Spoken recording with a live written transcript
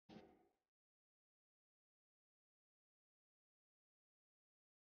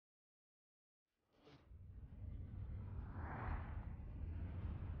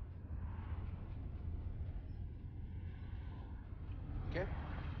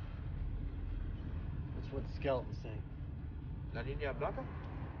what the skeleton's saying. La niña blanca?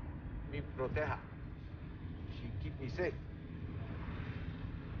 Mi proteja. She keep me safe.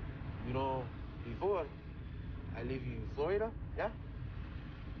 You know, before I leave you in Florida, yeah?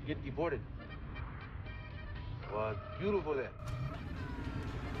 Get deported. Was beautiful there.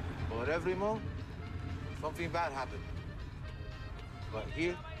 But every month, something bad happened. But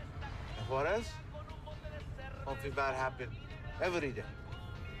here, in Juarez, something bad happened every day.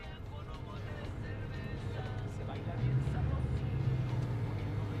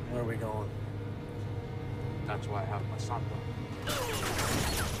 Where are we going? That's why I have my son.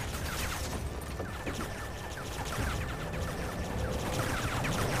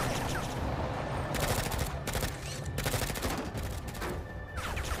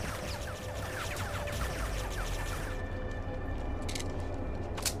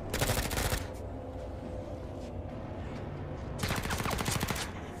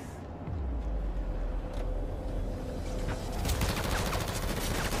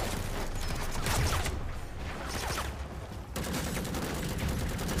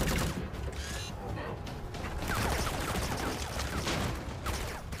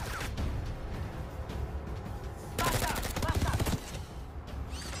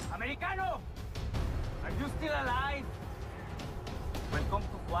 Americano! Are you still alive? Welcome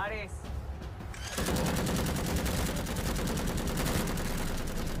to Juarez.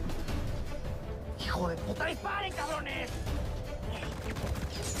 ¡Hijo de puta! ¡Disparen, cabrones!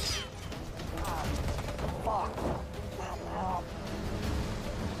 Fuck.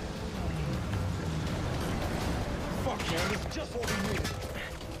 Fuck, man, it's just what we needed.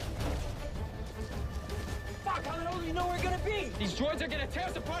 Fuck, how the hell do you know where we're gonna be? These droids are gonna tear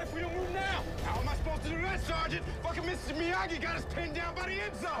us apart if we don't move now. How am I supposed to do that, Sergeant? Fucking Mr. Miyagi got us pinned down by the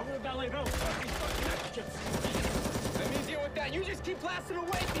end zone. We're about to go. These fucking Mexicans. Let me deal with that. You just keep blasting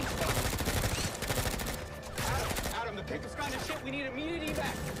away at these fuckers. Adam, the pickup's gone to shit. We need immediate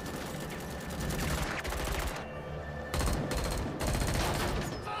evac.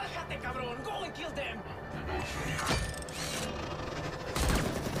 Fájate, cabrón. Go and kill them.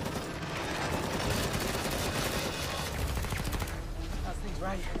 How's things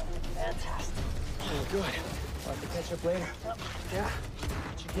right? Fantastic. Oh, good. I'll have to catch up later. Yeah?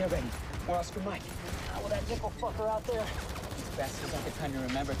 Get your gear ready. We're Oscar Mike. How that nickel fucker out there? These bastards don't get time to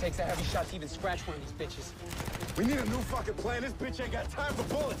remember. It takes a heavy shot to even scratch one of these bitches. We need a new fucking plan. This bitch ain't got time for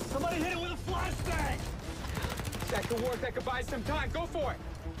bullets. Somebody hit it with a flashbang! That could work. That could buy some time. Go for it.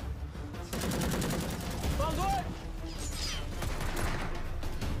 Sounds good!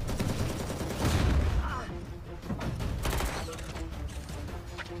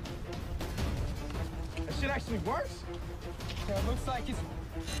 That shit actually works? Yeah, it looks like it's...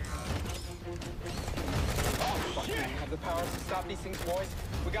 Oh, fuck, shit! we have the power to stop these things, boys.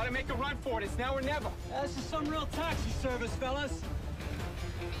 We gotta make a run for it. It's now or never. This is some real taxi service, fellas.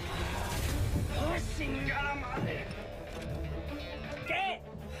 ¿Qué?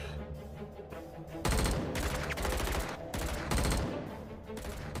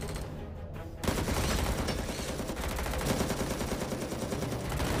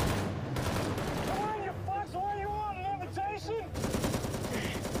 Come on, you fucks! What do you want? An invitation?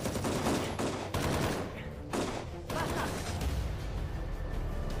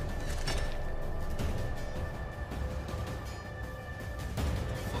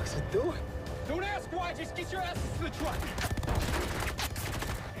 What's it doing? Don't ask why. Just get your asses to the truck.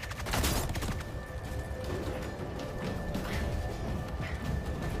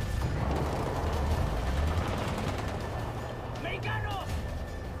 Americanos!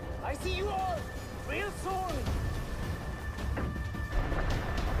 I see you all real soon!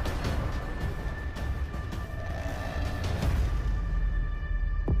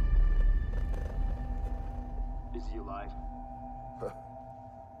 Is he alive?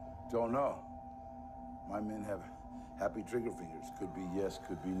 Don't know. My men have happy trigger fingers. Could be yes,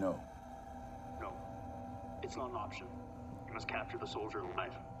 could be no. No. It's not an option. You must capture the soldier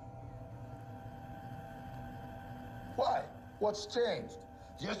alive. Why? What's changed?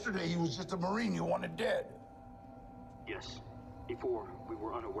 Yesterday he was just a Marine you wanted dead. Yes. Before, we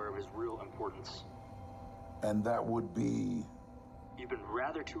were unaware of his real importance. And that would be... You've been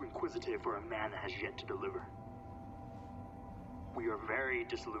rather too inquisitive for a man that has yet to deliver. We are very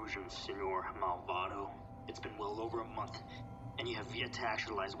disillusioned, Senor Malvado. It's been well over a month, and you have yet to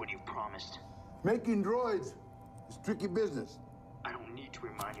actualize what you've promised. Making droids is tricky business. I don't need to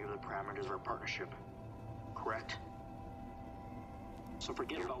remind you of the parameters of our partnership. Correct? So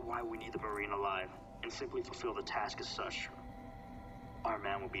forget about why we need the Marine alive, and simply fulfill the task as such. Our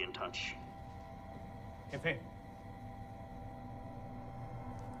man will be in touch. Jefe.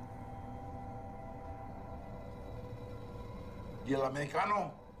 ¿Y el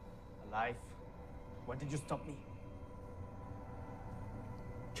americano? Alive. Why did you stop me?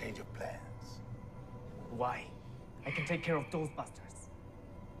 Change of plans. Why? I can take care of those bastards.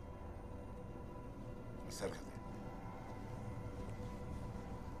 Acércate.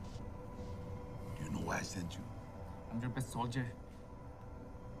 Do you know why I sent you? I'm your best soldier.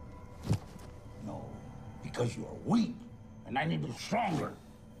 No, because you are weak, and I need you stronger.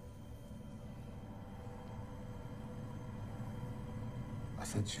 I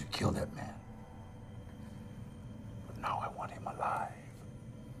sent you to kill that man. But now I want him alive.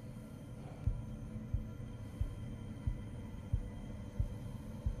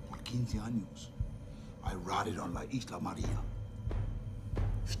 Por 15 años, I rotted on La Isla Maria.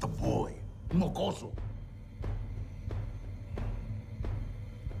 Just a boy, mocoso.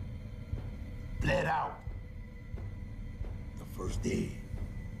 Bled out. The first day.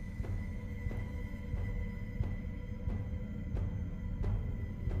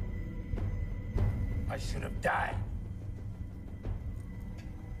 I should have died.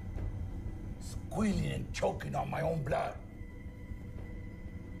 Squealing and choking on my own blood.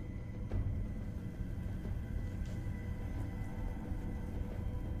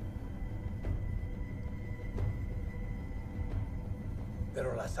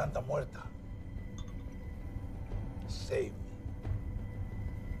 Pero la Santa Muerta saved me.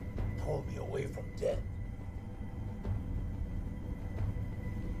 Pulled me away from death.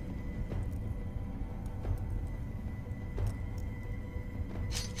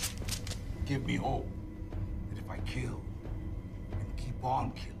 Give me hope that if I kill and keep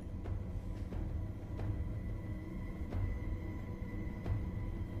on killing,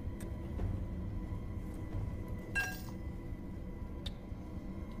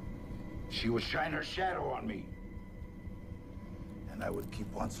 she would shine her shadow on me, and I would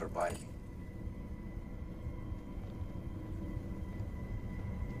keep on surviving.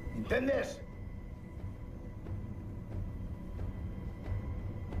 ¿Entiendes?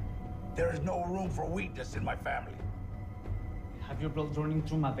 There is no room for weakness in my family. I have your blood running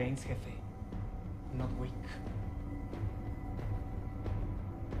through my veins, Jefe. I'm not weak.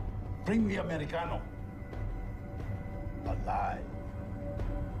 Bring the Americano alive.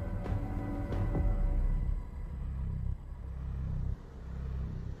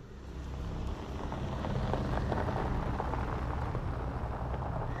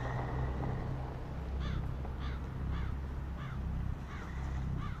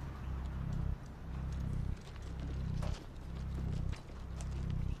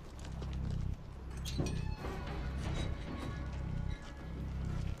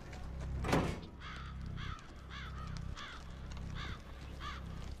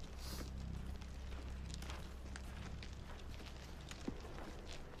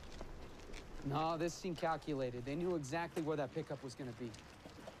 No, this seemed calculated. They knew exactly where that pickup was gonna be.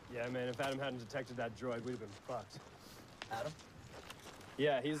 Yeah, man, if Adam hadn't detected that droid, we'd have been fucked. Adam?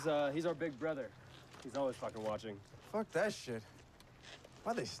 Yeah, he's our big brother. He's always fucking watching. Fuck that shit.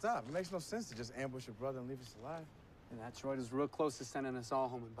 Why'd they stop? It makes no sense to just ambush your brother and leave us alive. And that droid was real close to sending us all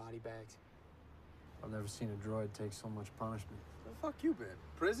home in body bags. I've never seen a droid take so much punishment. Where the fuck you been?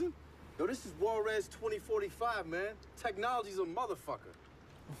 Prison? Yo, this is Juarez 2045, man. Technology's a motherfucker.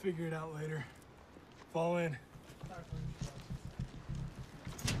 We'll figure it out later. Fall in.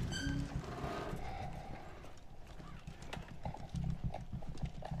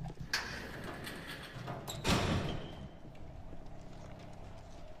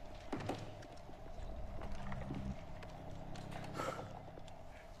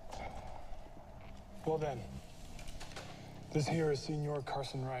 Well then, this here is Senor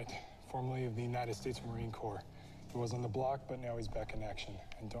Carson Wright, formerly of the United States Marine Corps. He was on the block, but now he's back in action.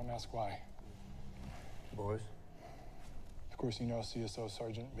 And don't ask why. Boys? Of course, you know CSO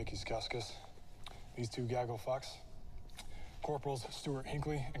Sergeant Mickey Skauskas. These two gaggle fucks. Corporals Stuart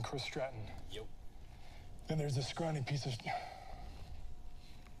Hinckley and Chris Stratton. Yep. Then there's this scrawny piece of...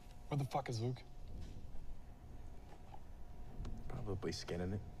 Where the fuck is Luke? Probably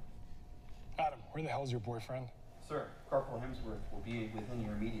skinning it. Adam, where the hell's your boyfriend? Sir, Corporal Hemsworth will be within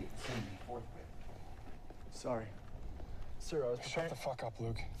your immediate vicinity forthwith. Sorry. Sir, I was Shut the fuck up,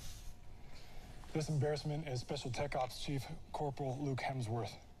 Luke. This embarrassment is Special Tech Ops Chief Corporal Luke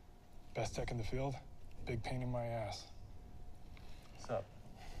Hemsworth. Best tech in the field, big pain in my ass. What's up?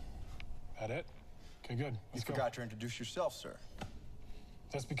 That it? Okay, good. Let's go. Forgot to introduce yourself, sir.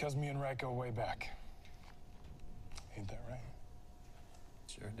 That's because me and Wright go way back. Ain't that right?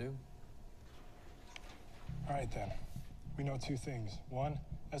 Sure do. All right, then. We know two things. One,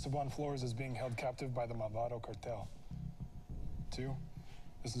 Esteban Flores is being held captive by the Malvado cartel. Two,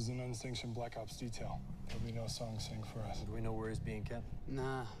 This is an unsanctioned Black Ops detail. There'll be no song sing for us. Do we know where he's being kept?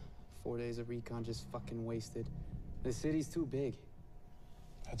 Nah, 4 days of recon just fucking wasted. The city's too big.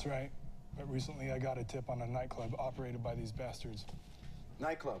 That's right. But recently I got a tip on a nightclub operated by these bastards.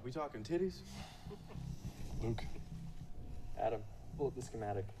 Nightclub, we talking titties? Luke. Adam, pull up the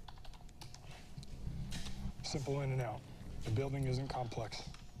schematic. Simple in and out. The building isn't complex.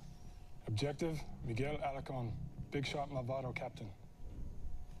 Objective, Miguel Alarcon, big shot Malvado captain.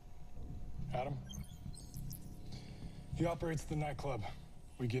 Adam? He operates the nightclub.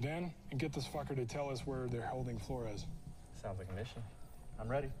 We get in and get this fucker to tell us where they're holding Flores. Sounds like a mission. I'm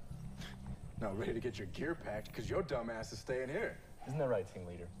ready. No, ready to get your gear packed, because your dumb ass is staying here. Isn't that right, team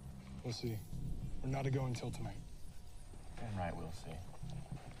leader? We'll see. We're not to go until tonight. Damn right, we'll see.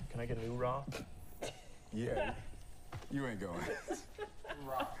 Can I get a new raw? Yeah, you ain't going.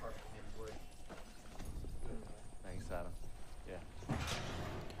 Raw. Thanks, Adam. Yeah.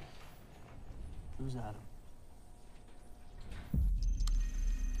 Who's Adam?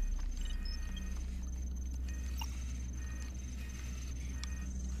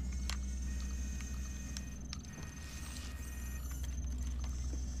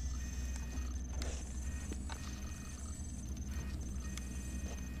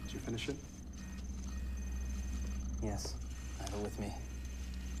 Did you finish it? Yes, I have it with me. It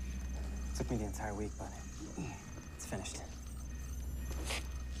took me the entire week, but it's finished.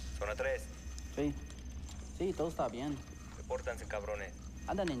 Zona 3. Sí. Sí, todo está bien. Repórtanse, cabrones.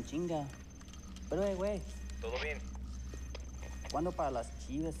 Andan en chinga. Pero, güey. ¿Todo bien? ¿Cuándo para las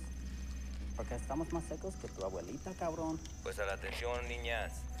chives? Porque estamos más secos que tu abuelita, cabrón. Pues a la atención,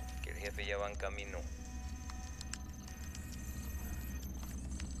 niñas, que el jefe ya va en camino.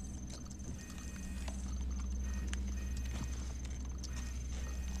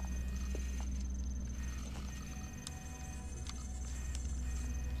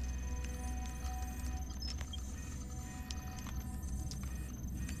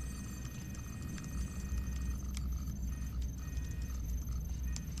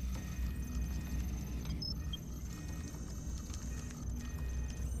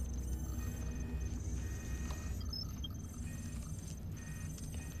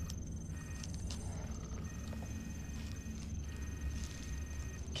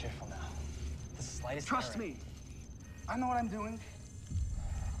 Careful now. The slightest Trust error. me. I know what I'm doing.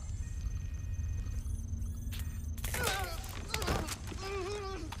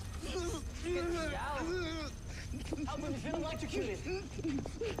 Help him, he's been electrocuted.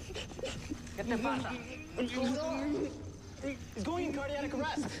 ¿Qué te pasa? What's going on? He's going in cardiac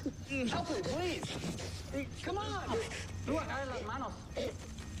arrest. Help him, please. Come on. Tú agarra las manos.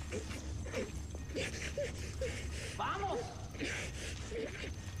 Vamos.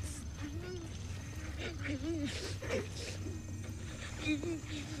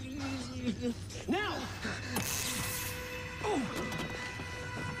 Now.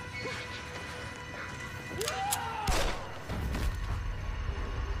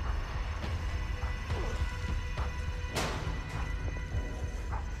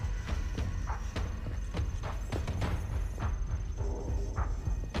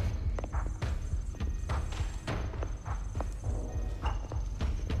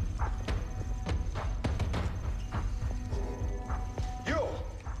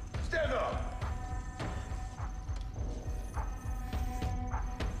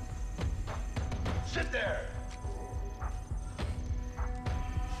 Sit there!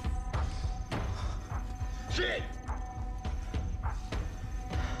 Sit!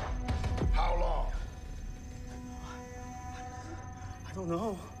 How long? I don't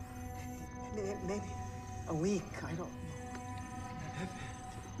know. Maybe a week. I don't know.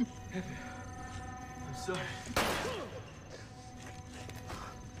 I'm sorry.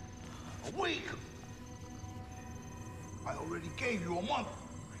 A week? I already gave you a month.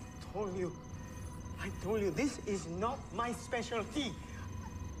 I told you, this is not my specialty.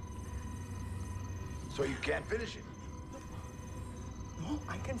 So you can't finish it? No,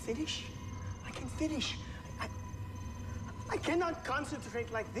 I can finish. I can finish. I cannot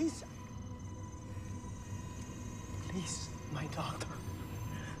concentrate like this. Please, my daughter,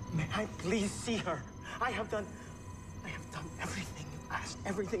 may I please see her? I have done everything you asked,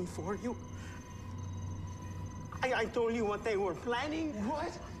 everything for you. I told you what they were planning.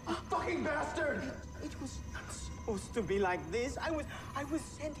 What? You fucking bastard! It was not supposed to be like this. I was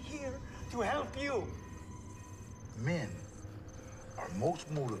sent here to help you. Men are most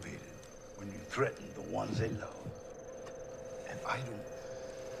motivated when you threaten the ones they love. And I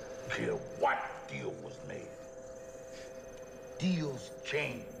don't care what deal was made. Deals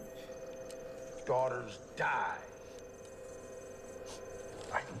change. Daughters die.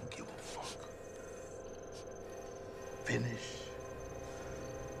 I finish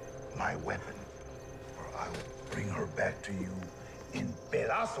my weapon, or I will bring her back to you in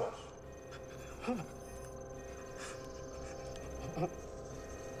pedazos.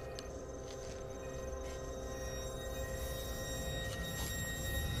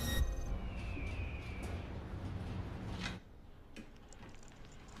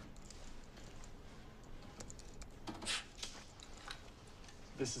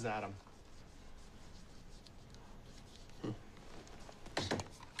 This is Adam.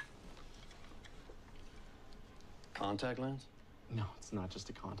 Contact lens? No, it's not just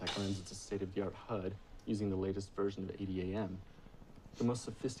a contact lens. It's a state-of-the-art HUD using the latest version of 80AM. The most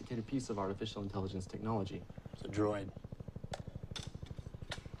sophisticated piece of artificial intelligence technology. It's a droid.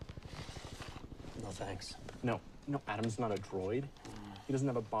 No thanks. No, Adam's not a droid. He doesn't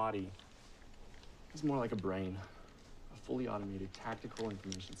have a body. He's more like a brain. A fully automated tactical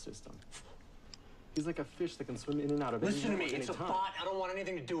information system. He's like a fish that can swim in and out of Listen to me, any it's a time. bot. I don't want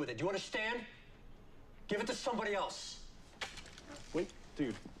anything to do with it. Do you understand? Give it to somebody else. Wait,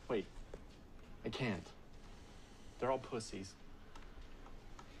 dude, wait. I can't. They're all pussies.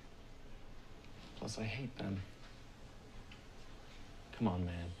 Plus, I hate them. Come on,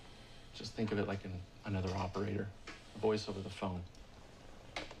 man. Just think of it like another operator. A voice over the phone.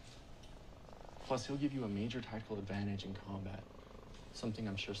 Plus, he'll give you a major tactical advantage in combat. Something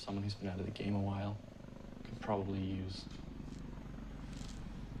I'm sure someone who's been out of the game a while could probably use.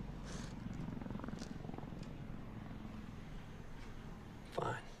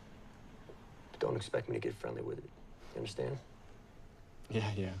 Fine. But don't expect me to get friendly with it. You understand?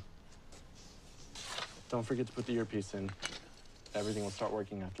 Yeah. Don't forget to put the earpiece in. Everything will start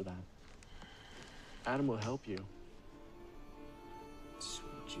working after that. Adam will help you.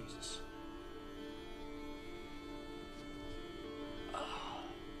 Sweet Jesus.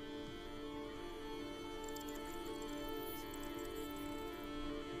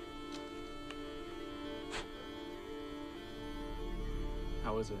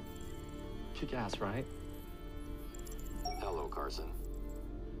 How is it? Kick ass, right? Hello, Carson.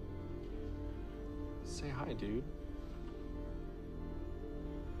 Say hi, dude.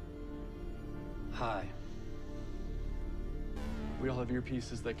 Hi. We all have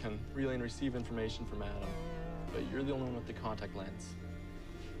earpieces that can relay and receive information from Adam, but you're the only one with the contact lens.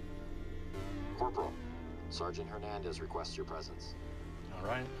 Corporal, Sergeant Hernandez requests your presence. All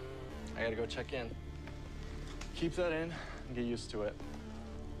right. I gotta go check in. Keep that in and get used to it.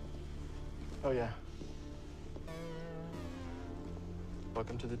 Oh, yeah.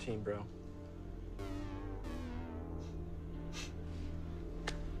 Welcome to the team, bro.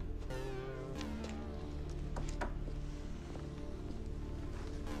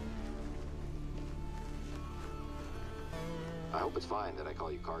 I hope it's fine that I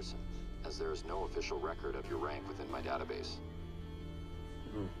call you Carson, as there is no official record of your rank within my database.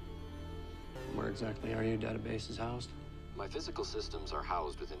 Where exactly are your databases housed? My physical systems are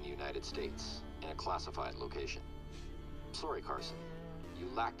housed within the United States, in a classified location. Sorry, Carson. You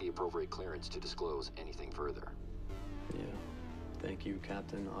lack the appropriate clearance to disclose anything further. Yeah. Thank you,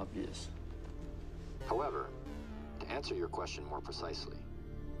 Captain Obvious. However, to answer your question more precisely,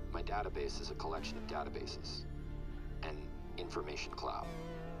 my database is a collection of databases. An information cloud.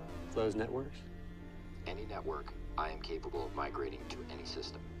 Those networks? Any network I am capable of migrating to any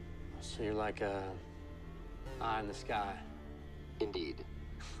system. So you're like a eye in the sky. Indeed.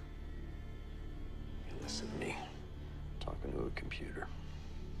 Listen to me. Talking to a computer.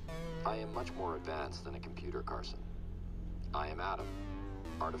 I am much more advanced than a computer, Carson. I am Adam.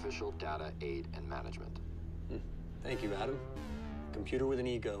 Artificial Data Aid and Management. Thank you, Adam. Computer with an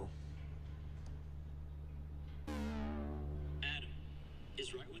ego. Adam,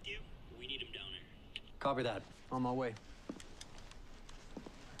 is right with you? We need him down there. Copy that. On my way.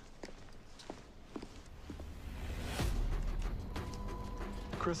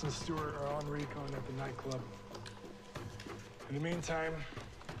 Chris and Stuart are on recon at the nightclub. In the meantime,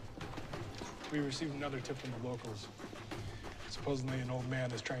 we received another tip from the locals. Supposedly an old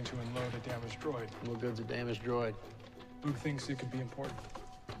man is trying to unload a damaged droid. What good's a damaged droid? Luke thinks it could be important.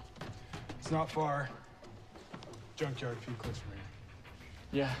 It's not far. Junkyard, a few clicks from here.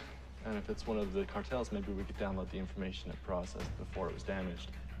 Yeah, and if it's one of the cartels, maybe we could download the information it processed before it was damaged.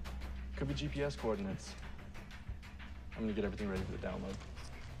 Could be GPS coordinates. I'm gonna get everything ready for the download.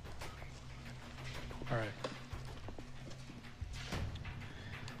 All right.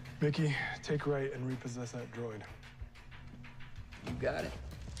 Mickey, take right and repossess that droid. You got it.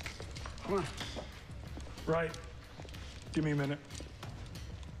 Come on. Right. Give me a minute.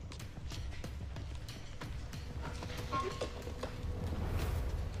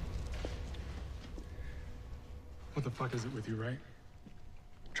 What the fuck is it with you, right?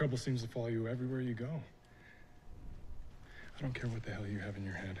 Trouble seems to follow you everywhere you go. I don't care what the hell you have in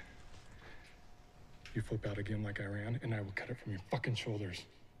your head. You flip out again like I ran, and I will cut it from your fucking shoulders.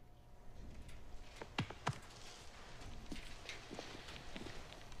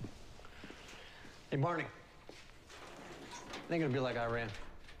 Hey, Barney. It ain't gonna be like Iran.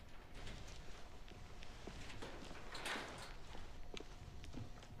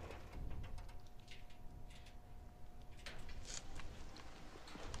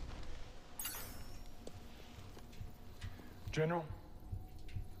 General?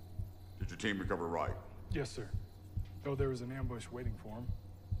 Did your team recover Wright? Yes, sir. Though there was an ambush waiting for him.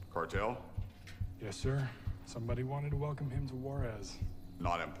 Cartel? Yes, sir. Somebody wanted to welcome him to Juarez.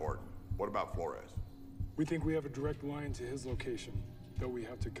 Not important. What about Flores? We think we have a direct line to his location, though we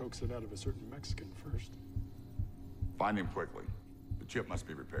have to coax it out of a certain Mexican first. Find him quickly. The chip must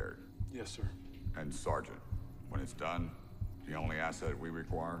be repaired. Yes, sir. And Sergeant, when it's done, the only asset we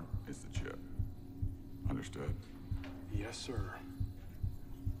require is the chip. Understood? Yes, sir.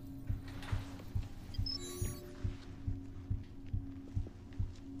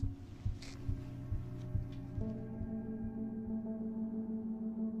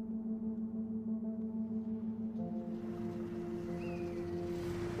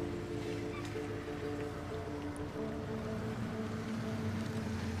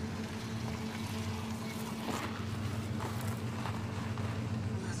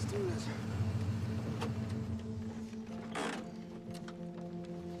 Let's do this.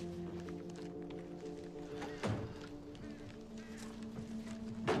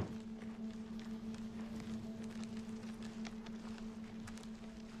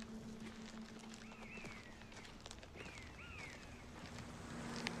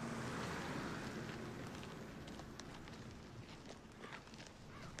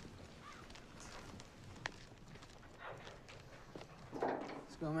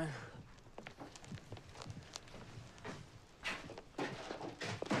 Let's go, man.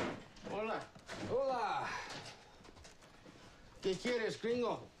 Hola. Hola. ¿Qué quieres,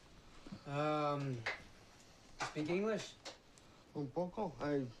 gringo? Speak English? Un poco.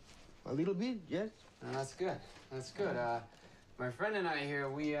 A little bit, yes. That's good. That's good. My friend and I here,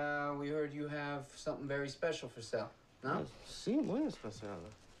 we heard you have something very special for sale. No? Sí, muy especial.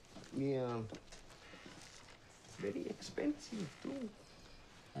 Very expensive, too.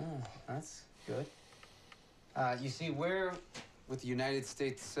 Oh, that's good. You see, we're with the United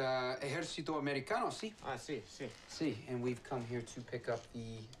States Ejército Americano, see? Ah, sí, sí. See, and we've come here to pick up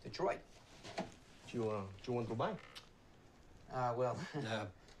the droid. Do you want to buy? Well...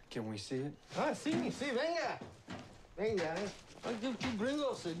 Can we see it? Ah, sí, sí, venga. Venga, I'll give two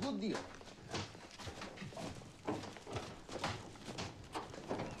gringos a good deal.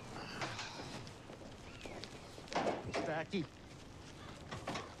 Está aquí.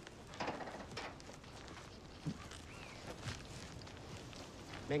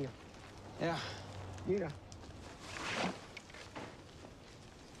 Venga. Yeah. Mira.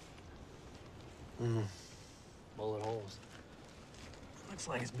 Bullet holes. Looks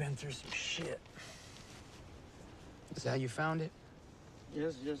like it's been through some shit. Is that how you found it?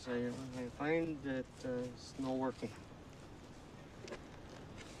 Yes, I find that it's not working.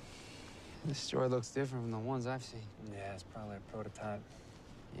 This droid looks different from the ones I've seen. Yeah, it's probably a prototype.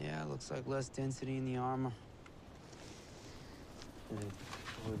 Yeah, looks like less density in the armor.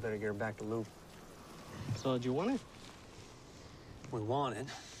 We better get her back to Loop. So, do you want it? We want it.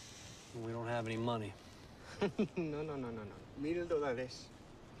 We don't have any money. No. $1,000.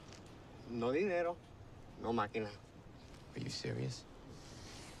 No dinero, no máquina. Are you serious?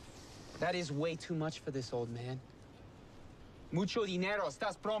 That is way too much for this old man. Mucho dinero.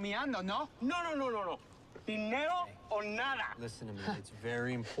 Estás bromeando, no? No. Dinero or nada. Listen to me. It's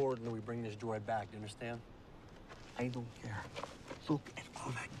very important that we bring this droid back. Do you understand? I don't care. Look at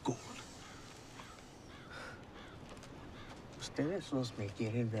all that gold. Ustedes los me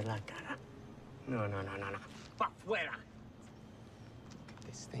quieren ver la cara. No. Pa' fuera.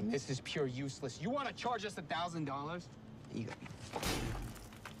 This thing, this is pure useless. You want to charge us $1,000? You got me.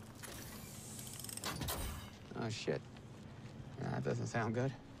 Oh, shit. Yeah, that doesn't sound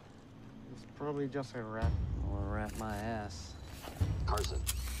good. It's probably just a rat. Or a rat my ass. Carson,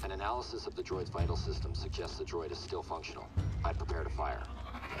 an analysis of the droid's vital system suggests the droid is still functional. I'd prepare to fire.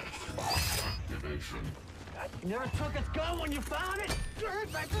 Activation. You never took its gun when you found it? Turn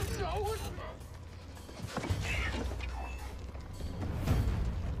back to Joe.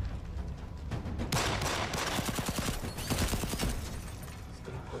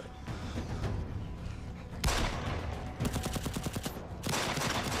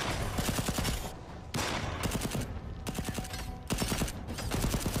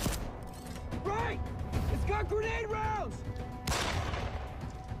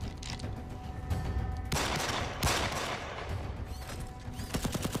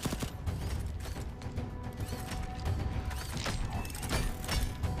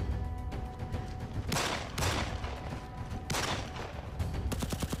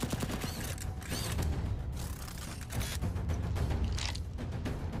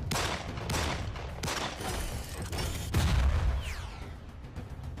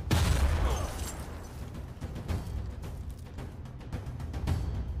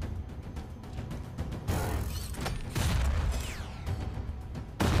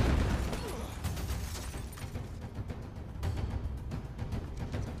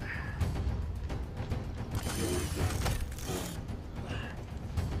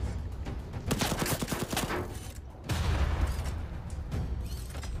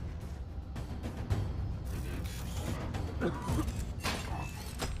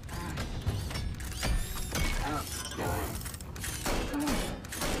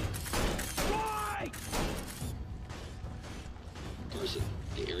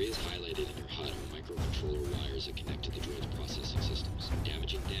 The areas highlighted in your HUD are microcontroller wires that connect to the droid's processing systems.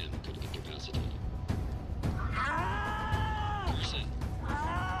 Damaging them could incapacitate you. Carson!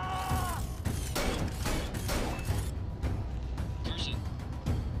 Carson!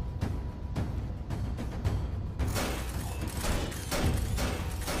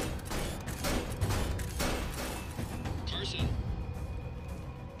 Carson!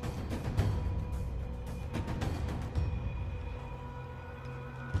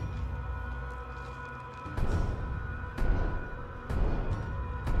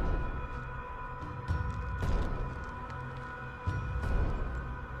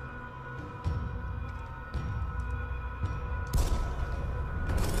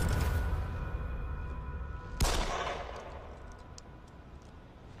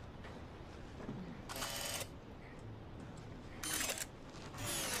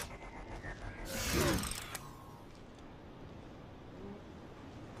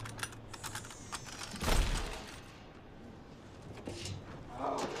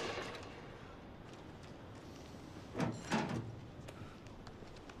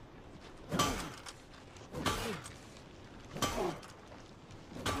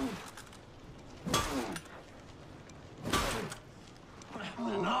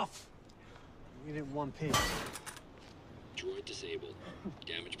 Enough! We need one piece. Droid disabled.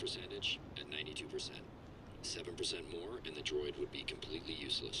 Damage percentage at 92%. 7% more, and the droid would be completely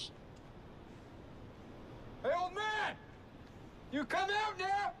useless. Hey, old man! You come out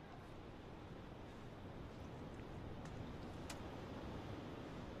now!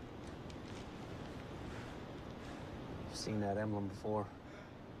 I've seen that emblem before.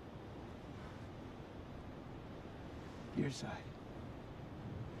 Your side.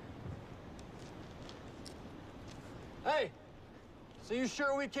 Hey! So you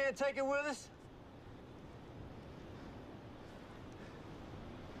sure we can't take it with us?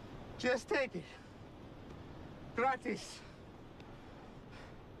 Just take it. Gratis.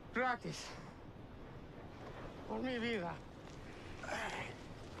 Gratis. Por mi vida.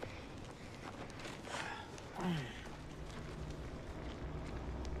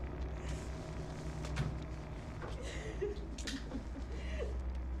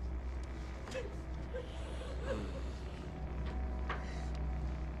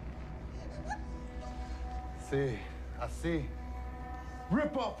 See, I see.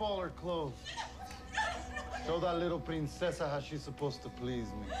 Rip off all her clothes. Show that little princesa how she's supposed to please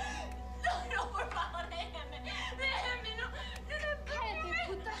me. No, por favor, déjame. Déjame, no. Cállate,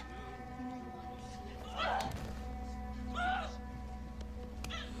 puta.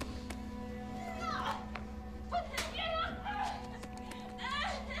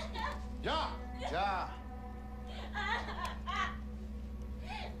 Ya, ya.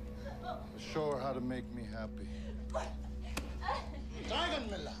 Show her how to make me happy.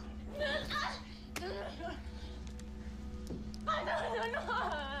 Tráiganmela.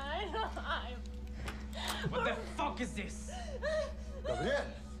 What the fuck is this? Gabriel.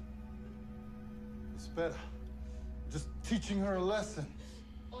 Espera. Just teaching her a lesson.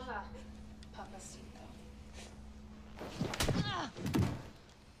 Hola, papacito.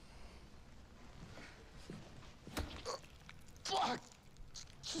 Fuck!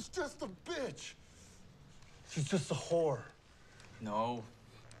 She's just a bitch. She's just a whore. No.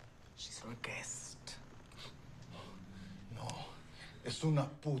 She's our guest. No. Es una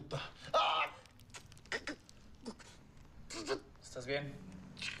puta. Ah! ¿Estás bien?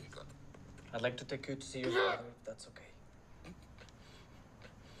 I'd like to take you to see your father, if that's okay.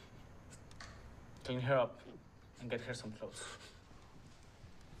 Clean her up and get her some clothes.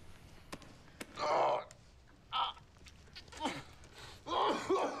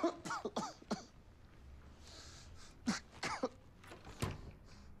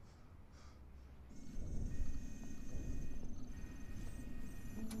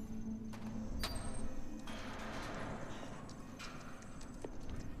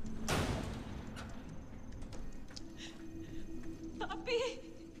 Papi.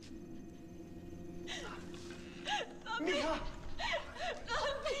 Mija.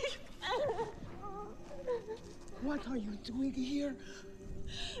 Papi. What are you doing here?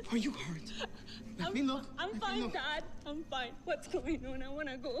 Are you hurt? Let me look. I'm fine, Dad. I'm fine. What's going on? I want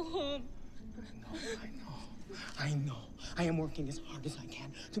to go home. I know. I am working as hard as I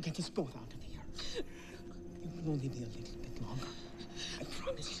can to get us both out of here. It will only be a little bit longer. I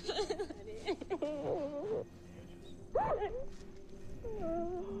promise you.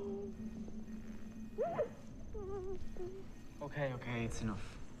 Okay, okay, it's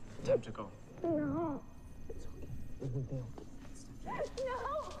enough. Time to go. No. It will be okay. No.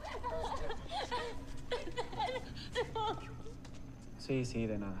 Sí, sí,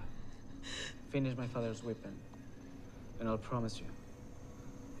 de nada. Finish my father's whipping, and I'll promise you,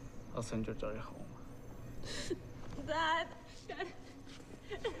 I'll send your daughter home. Dad.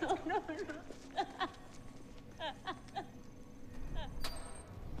 No, no, no.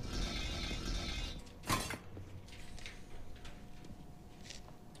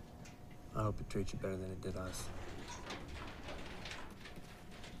 I hope it treats you better than it did us.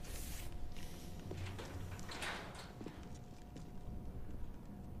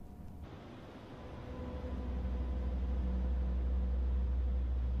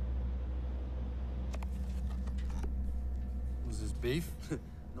 Was this beef?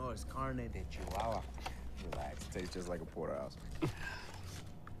 No, it's carne de Chihuahua. Relax, it tastes just like a porterhouse.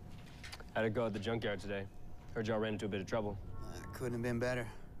 How'd it go at the junkyard today? Heard y'all ran into a bit of trouble. Couldn't have been better.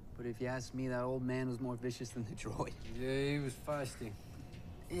 But if you ask me, that old man was more vicious than the droid. Yeah, he was feisty.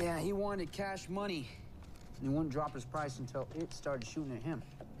 Yeah, he wanted cash money. And he wouldn't drop his price until it started shooting at him.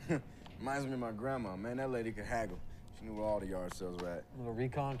 Reminds me of my grandma, man. That lady could haggle. She knew where all the yard sales were at. Will a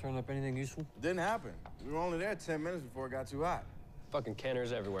recon turn up anything useful? Didn't happen. We were only there 10 minutes before it got too hot. Fucking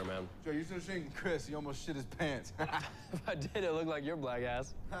canners everywhere, man. Joe, you should have seen Chris. He almost shit his pants. If I did, it looked like your black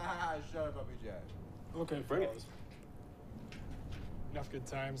ass. Shut up, I'll beat your ass. Okay, Bring it. fellas. Enough good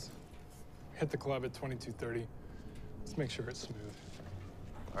times. Hit the club at 22:30. Let's make sure it's smooth.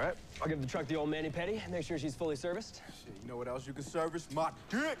 All right, I'll give the truck the old mani-pedi, make sure she's fully serviced. Shit, you know what else you can service? My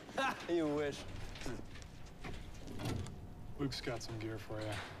dick! You wish. Luke's got some gear for you.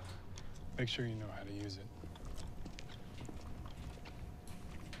 Make sure you know how to use it.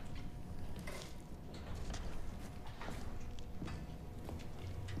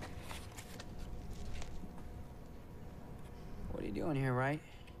 What are you doing here, right?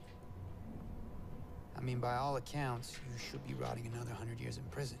 I mean, by all accounts, you should be rotting another 100 years in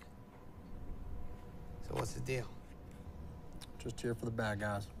prison. So what's the deal? Just here for the bad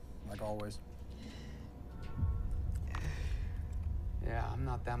guys, like always. Yeah, I'm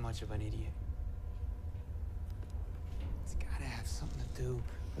not that much of an idiot. It's gotta have something to do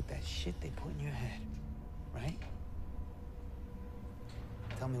with that shit they put in your head, right?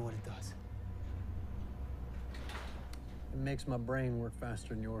 Tell me what it does. It makes my brain work faster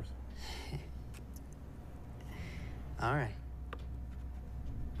than yours. All right.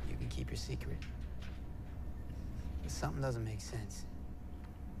 You can keep your secret. But something doesn't make sense.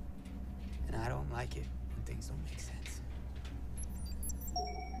 And I don't like it when things don't make sense.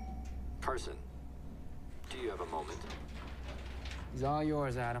 Carson, do you have a moment? It's all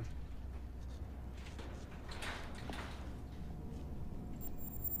yours, Adam.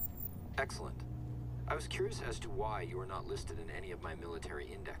 Excellent. I was curious as to why you were not listed in any of my military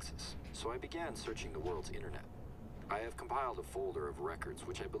indexes, so I began searching the world's internet. I have compiled a folder of records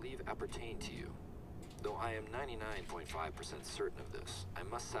which I believe appertain to you. Though I am 99.5% certain of this, I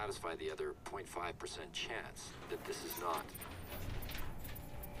must satisfy the other 0.5% chance that this is not.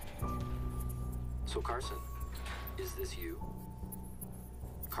 So Carson, is this you?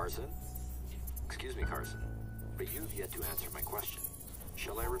 Carson? Excuse me, Carson, but you've yet to answer my question.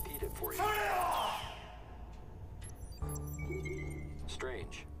 Shall I repeat it for you?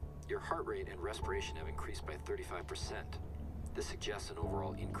 Strange. Your heart rate and respiration have increased by 35%. This suggests an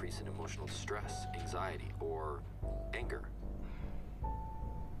overall increase in emotional distress, anxiety, or anger.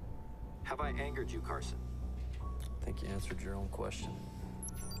 Have I angered you, Carson? I think you answered your own question.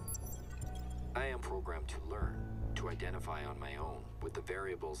 I am programmed to learn, to identify on my own with the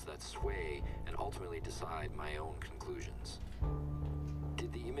variables that sway and ultimately decide my own conclusions.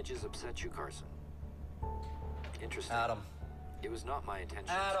 Did the images upset you, Carson? Interesting. Adam. It was not my intention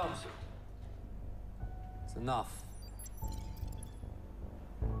Adam. to do so. It's enough.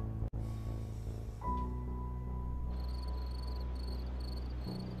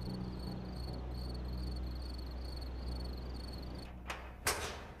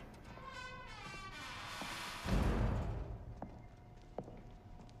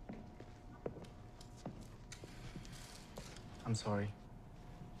 I'm sorry.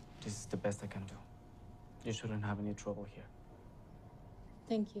 This is the best I can do. You shouldn't have any trouble here.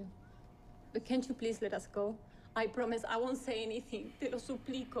 Thank you. But can't you please let us go? I promise I won't say anything. Te lo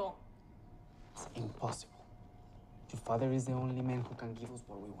suplico. It's impossible. Your father is the only man who can give us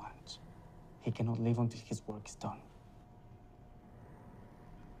what we want. He cannot leave until his work is done.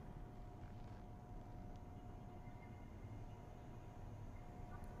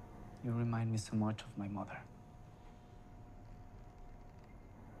 You remind me so much of my mother.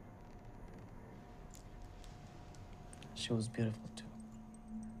 She was beautiful too.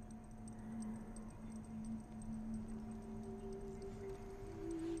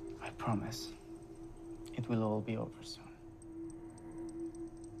 I promise it will all be over soon.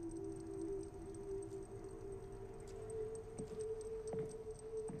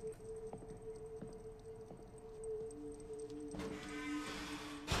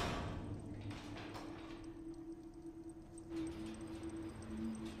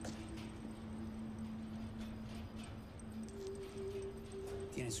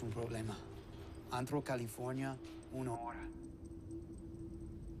 nessun problema. Antro, California, 1 ora.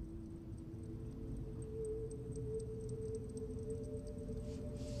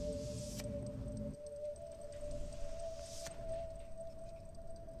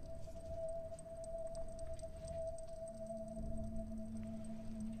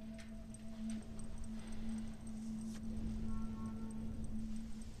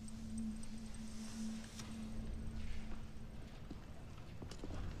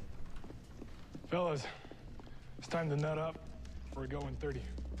 Fellas, it's time to nut up. We're going 30.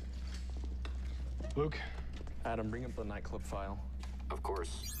 Luke? Adam, bring up the nightclub file. Of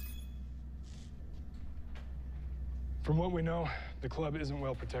course. From what we know, the club isn't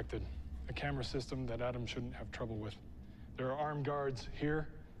well protected. A camera system that Adam shouldn't have trouble with. There are armed guards here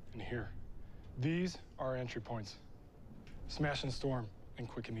and here. These are our entry points. Smash and storm, and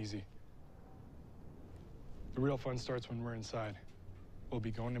quick and easy. The real fun starts when we're inside. We'll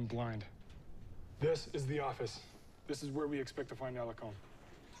be going in blind. This is the office. This is where we expect to find Alicone.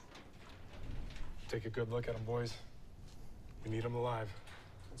 Take a good look at him, boys. We need him alive.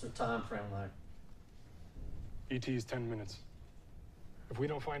 What's our time frame like? ET is 10 minutes. If we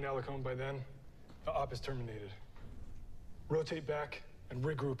don't find Alicone by then, the op is terminated. Rotate back and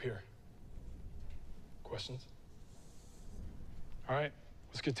regroup here. Questions? All right,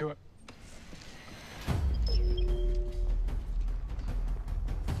 let's get to it.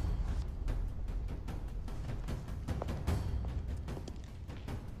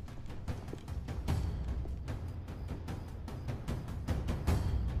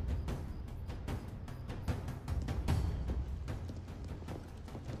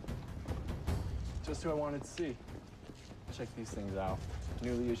 Just who I wanted to see. Check these things out.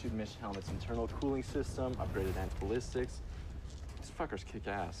 Newly issued mesh helmet's internal cooling system, upgraded anti-ballistics. These fuckers kick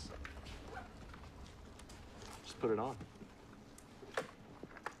ass. Just put it on.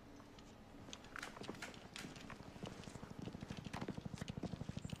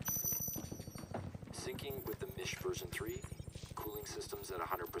 Syncing with the Mish version 3, cooling systems at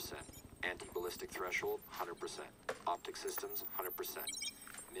 100%. Anti-ballistic threshold, 100%. Optic systems, 100%.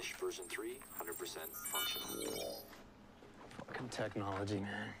 Mish version 3, 100% functional. Fucking technology,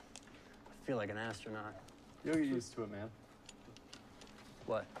 man. I feel like an astronaut. You'll get used to it, man.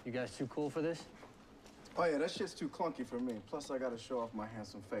 What, you guys too cool for this? Oh yeah, that shit's too clunky for me. Plus, I gotta show off my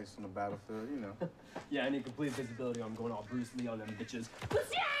handsome face on the battlefield, you know. Yeah, I need complete visibility. I'm going all Bruce Lee on them bitches.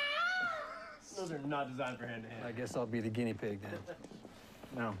 Those are not designed for hand-to-hand. I guess I'll be the guinea pig then.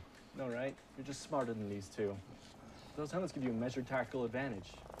 No, right? You're just smarter than these two. Those helmets give you a measured tactical advantage.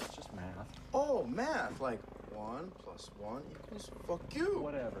 It's just math. Oh, math. Like 1 + 1 = fuck you.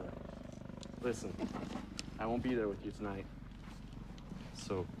 Whatever. Listen, I won't be there with you tonight.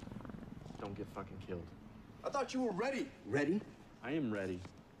 So, don't get fucking killed. I thought you were ready. Ready? I am ready.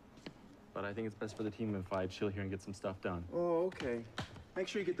 But I think it's best for the team if I chill here and get some stuff done. Oh, okay. Make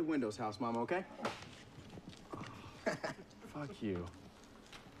sure you get the windows, house mama, okay? Fuck you.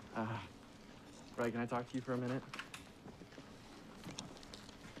 Right, can I talk to you for a minute?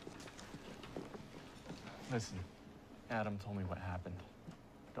 Listen, Adam told me what happened.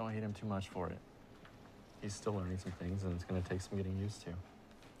 Don't hate him too much for it. He's still learning some things, and it's gonna take some getting used to.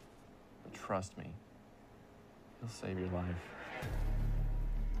 But trust me, he'll save your life.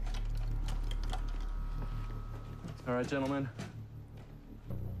 All right, gentlemen.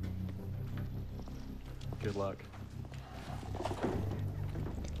 Good luck.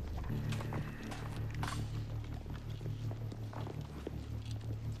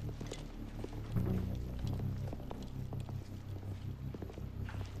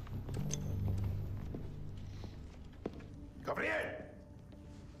 Gabriel!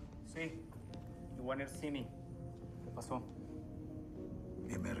 Sí. You wanted to see me. ¿Qué pasó?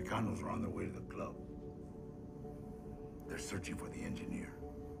 The Americanos are on their way to the club. They're searching for the engineer.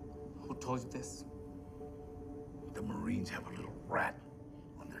 Who told you this? The Marines have a little rat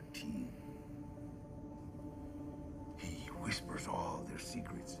on their team. He whispers all their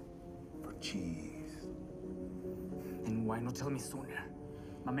secrets for cheese. And why not tell me sooner?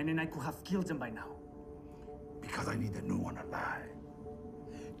 My men and I could have killed them by now. Because I need the new one alive.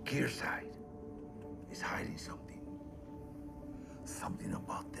 Gearside is hiding something. Something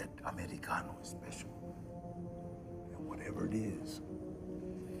about that Americano is special. And whatever it is,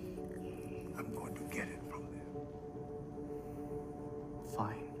 I'm going to get it from them.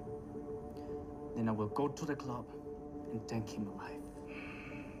 Fine. Then I will go to the club and take him alive.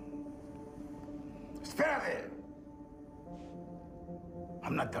 Espérate!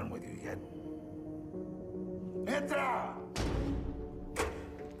 I'm not done with you yet. ¡Entra!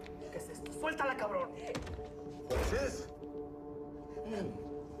 ¿Qué es esto? ¡Suéltala, cabrón! What's this?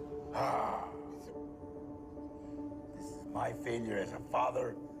 Ah. This is my failure as a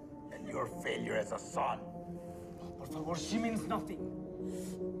father and your failure as a son. Por favor, she means nothing.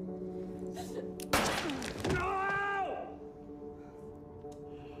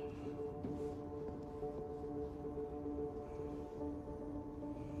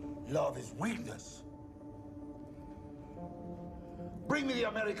 Love is weakness. Bring me the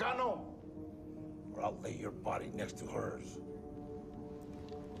Americano, or I'll lay your body next to hers.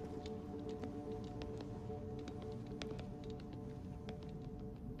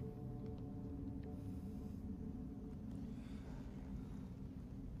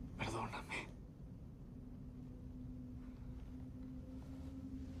 Perdóname.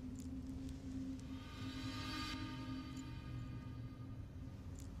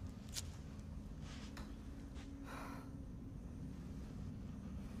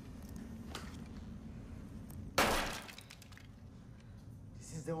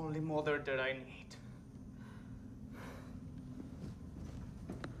 This is the only mother that I need.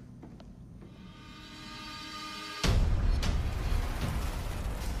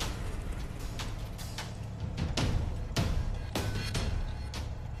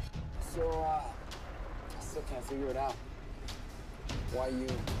 So, I still can't figure it out. Why you?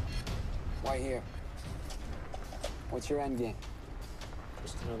 Why here? What's your end game?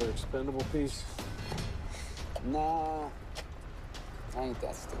 Just another expendable piece. Nah, I ain't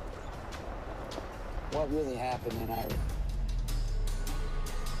that stupid. What really happened in Ireland?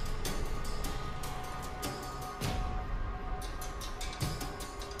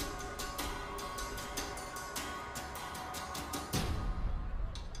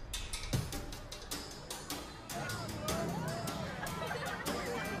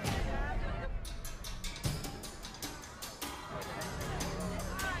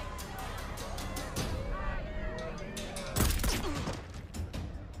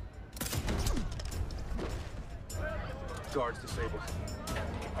 Guards disabled.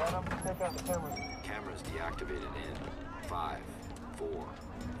 Adam, take out the camera. Cameras deactivated in 5, 4,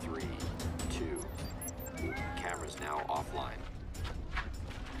 3, 2. Cameras now offline.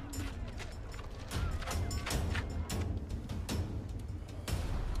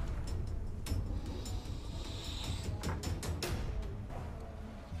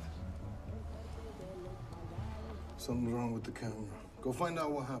 Something's wrong with the camera. Go find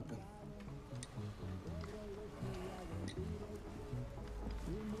out what happened.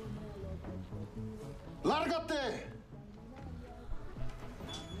 Lárgate!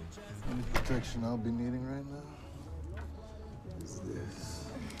 Any protection I'll be needing right now is this.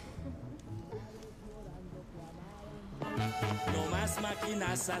 No más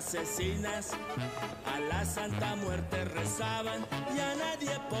máquinas asesinas, a la Santa Muerte rezaban y a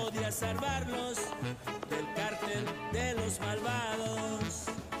nadie podía salvarlos del cártel de los malvados.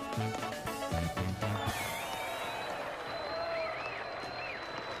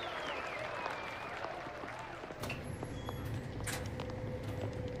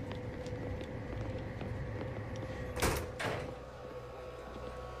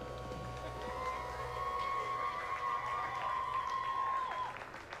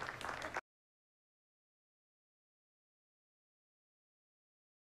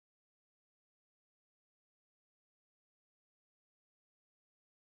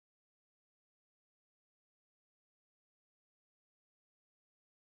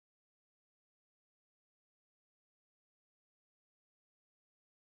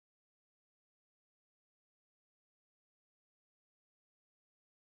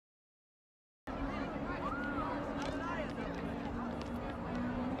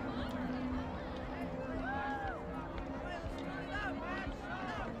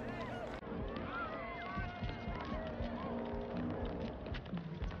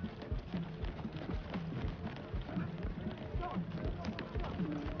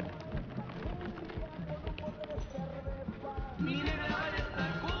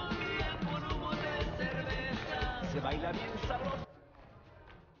 Se baila bien sabroso.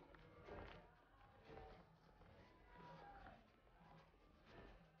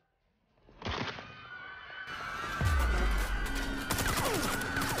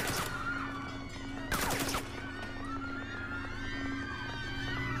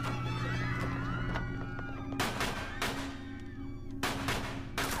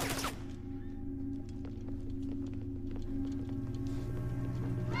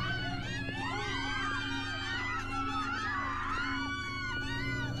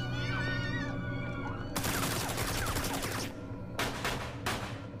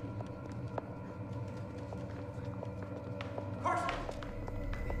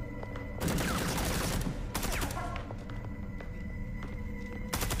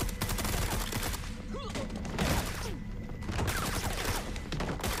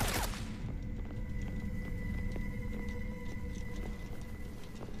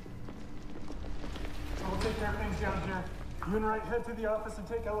 of things down here. You and Wright head to the office and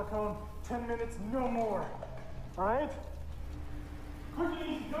take Alicone. 10 minutes, no more. All right? Quick and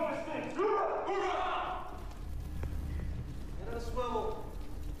easy, no mistakes. Hoorah! Hoorah! Get on a swivel.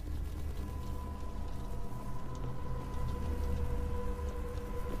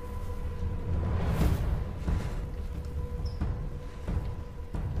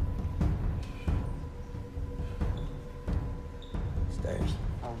 Stairs.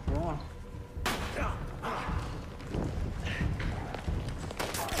 Oh, go on.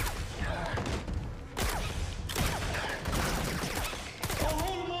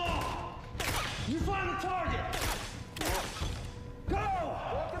 You find the target! Go!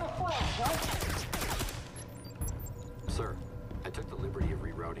 Walk in the front, right? Sir, I took the liberty of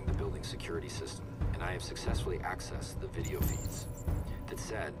rerouting the building's security system, and I have successfully accessed the video feeds that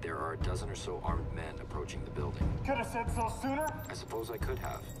said there are a dozen or so armed men approaching the building. Could have said so sooner. I suppose I could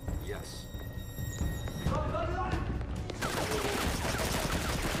have, yes.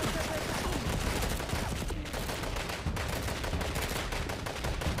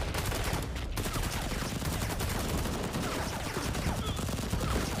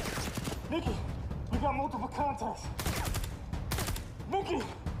 Mickey, we got multiple contacts. Mickey!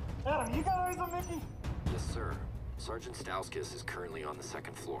 Adam, you got eyes on Mickey? Yes, sir. Sergeant Stauskas is currently on the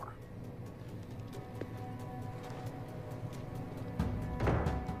second floor.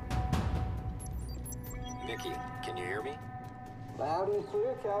 Mickey, can you hear me? Loud and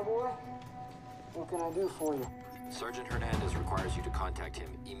clear, cowboy. What can I do for you? Sergeant Hernandez requires you to contact him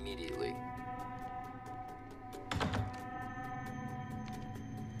immediately.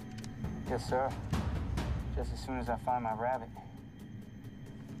 Yes, sir. Just as soon as I find my rabbit.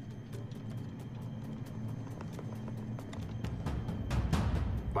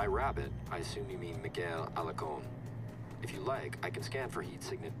 By rabbit, I assume you mean Miguel Alicone. If you like, I can scan for heat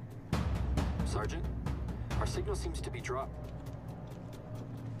signature. Sergeant, our signal seems to be dropped.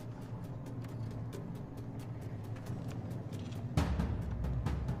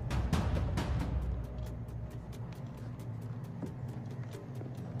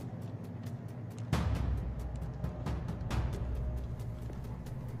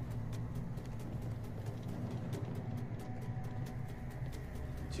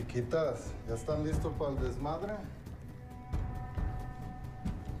 Chiquitas, ¿ya están listos para el desmadre?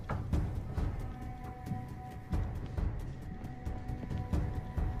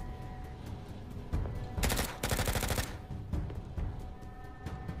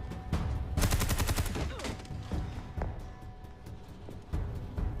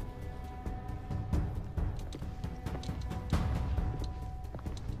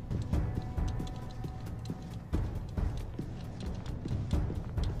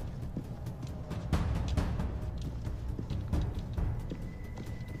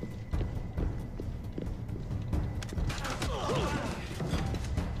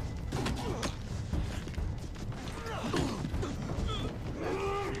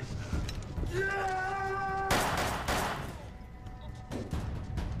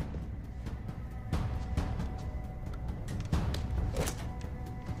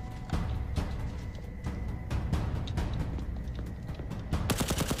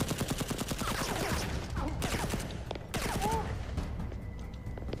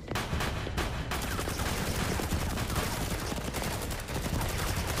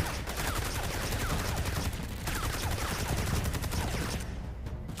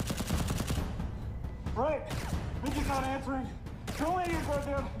 Right. Mickey's not answering. Don't let your guard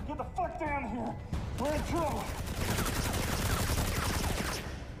down. Get the fuck down here. We're in trouble.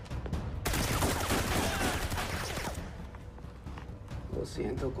 Lo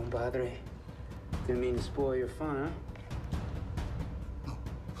siento, compadre. Didn't mean to spoil your fun, huh? No,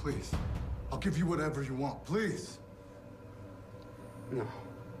 please. I'll give you whatever you want, please. No.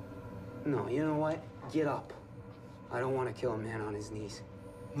 No, you know what? Get up. I don't want to kill a man on his knees.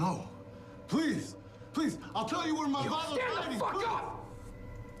 No. Please. Please, I'll tell you where my father's hiding. Stand the fuck up!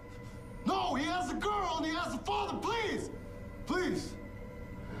 No, he has a girl and he has a father. Please. Please.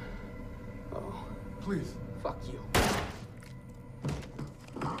 Oh. Please. Fuck you.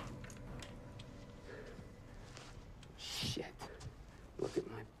 Shit. Look at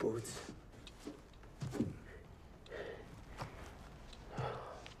my boots.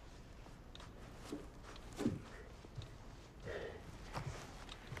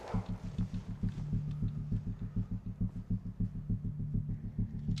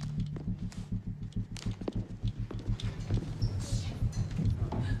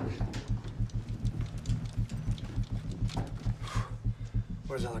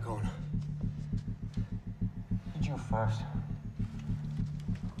 Where's Alicone? You first.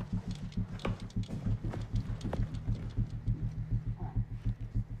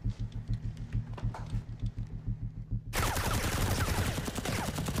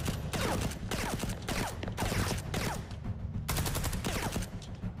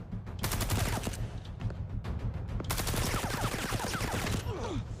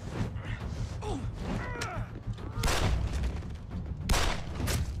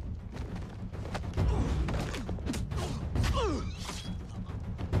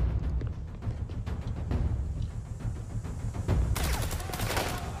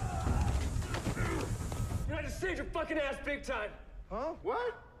 fucking ass big time. Huh?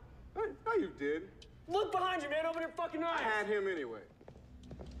 What? No, you did. Look behind you, man. Open your fucking eyes. I had him anyway.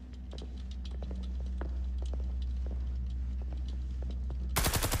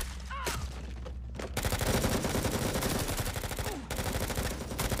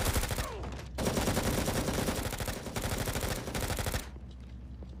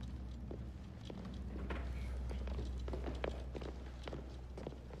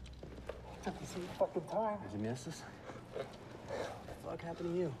 Took me some fucking time. Did you miss us? What the fuck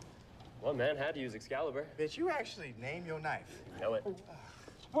happened to you? Well, man, had to use Excalibur. Bitch, you actually name your knife. Know it.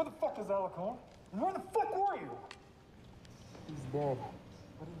 Where the fuck is Alarcon? Where the fuck were you? He's dead.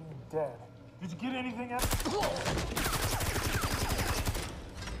 What do you mean dead? Did you get anything out?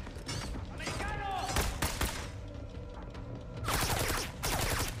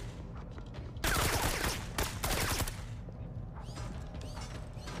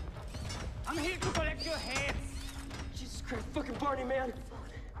 I'm here to collect your heads. Jesus Christ, fucking Barney, man.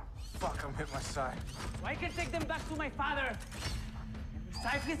 Fuck, I'm hit my side. So I can take them back to my father and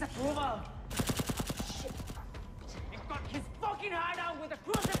receive his approval. Shit. And got his fucking hideout with a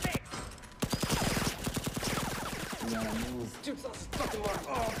crucifix. You gotta move. Duke's lost his fucking mark.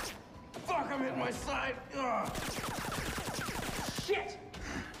 Oh, fuck, I'm hitting my side. Ugh. Shit.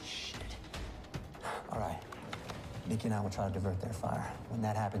 All right. Nicky and I will try to divert their fire. When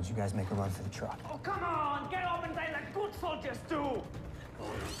that happens, you guys make a run for the truck. Oh, come on. Get up and die like good soldiers do.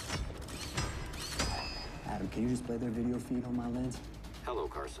 Adam, can you just play their video feed on my lens? Hello,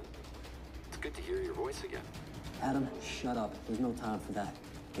 Carson. It's good to hear your voice again. Adam, shut up. There's no time for that.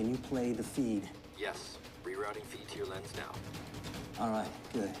 Can you play the feed? Yes, rerouting feed to your lens now. All right,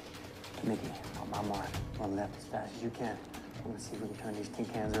 good. Nicky, on my mark, run left as fast as you can. I'm gonna see if we can turn these tin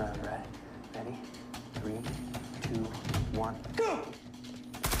cans around, right? Ready? 3, 2, 1, go!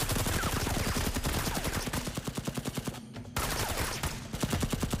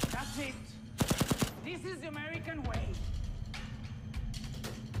 That's it. This is the American way.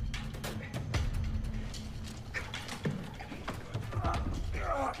 I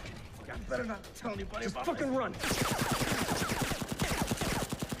better not tell anybody Just about fucking run.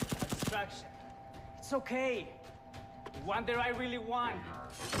 Distraction. It's okay. The one that I really want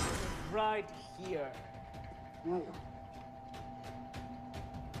is right here. How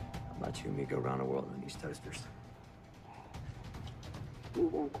about you and me go around the world on these toasters? You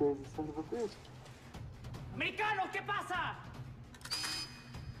one crazy son of a bitch. Americano, ¿qué pasa?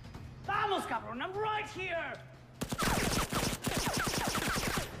 Vamos, cabrón, I'm right here.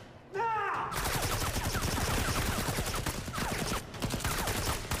 Ah!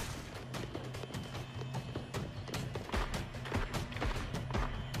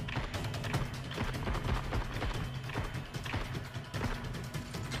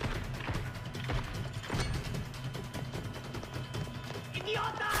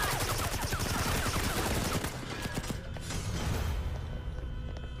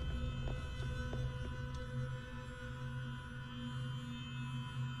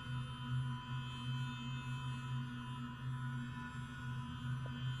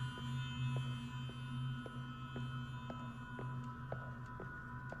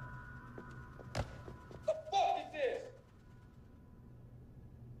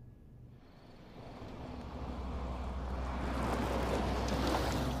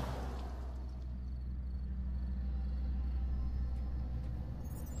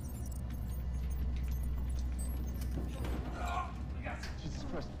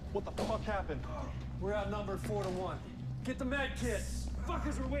 What the fuck happened? We're outnumbered 4 to 1. Get the med kit.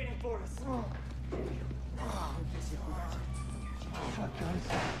 Fuckers are waiting for us. Fuck,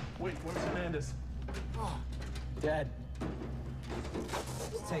 guys. Wait, where's Hernandez? Dead.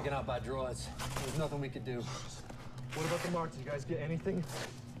 He's taken out by droids. There's nothing we could do. What about the marks? You guys get anything?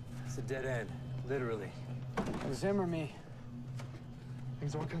 It's a dead end, literally. It was him or me.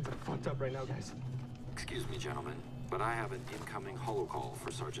 Things are all kinds of fucked up right now, guys. Excuse me, gentlemen, but I have an incoming holocall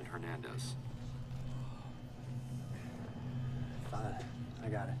for Sergeant Hernandez. Fine, I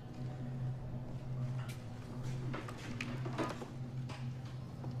got it.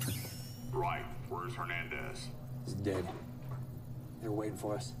 Right, where's Hernandez? He's dead. They're waiting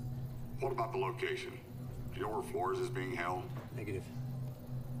for us. What about the location? Do you know where Flores is being held? Negative.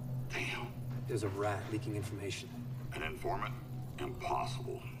 Damn. There's a rat leaking information. An informant?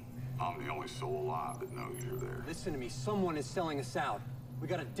 Impossible. I'm the only soul alive that knows you're there. Listen to me, someone is selling us out. We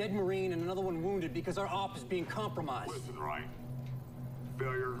got a dead Marine and another one wounded because our op is being compromised. Listen, right?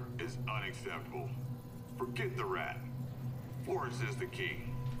 Failure is unacceptable. Forget the rat. Flores is the key.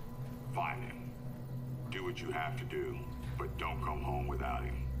 Find him. Do what you have to do, but don't come home without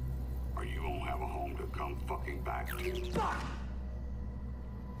him. or you won't have a home to come fucking back to. Fuck!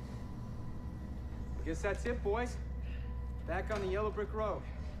 I guess that's it, boys. Back on the yellow brick road.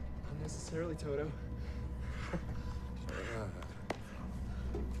 Not necessarily, Toto.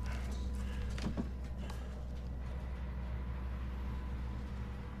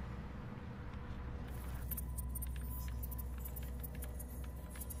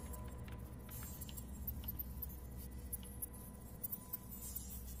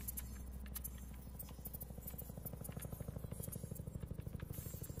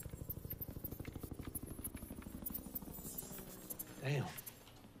 Damn.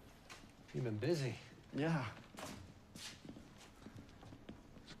 You've been busy. Yeah.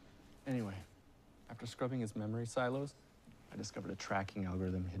 Anyway, after scrubbing his memory silos, I discovered a tracking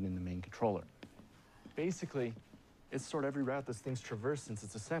algorithm hidden in the main controller. Basically, it's stored every route this thing's traversed since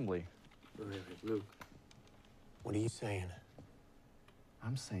its assembly. Wait, Luke. What are you saying?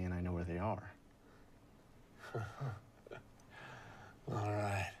 I'm saying I know where they are. All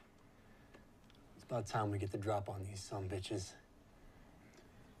right. It's about time we get the drop on these sumbitches.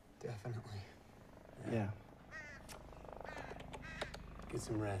 Definitely. Yeah. Get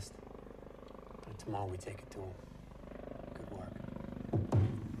some rest. But tomorrow we take it to them. Good work.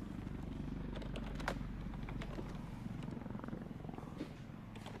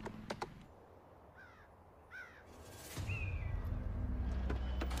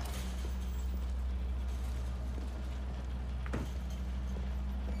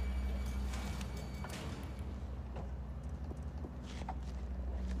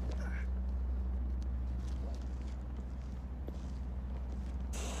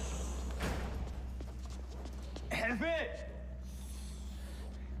 Help it!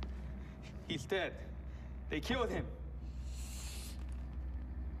 He's dead. They killed him.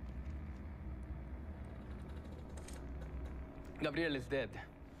 Gabriel is dead.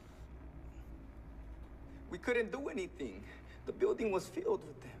 We couldn't do anything. The building was filled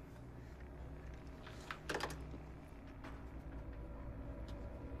with them.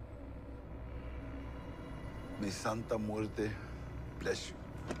 May Santa Muerte bless you.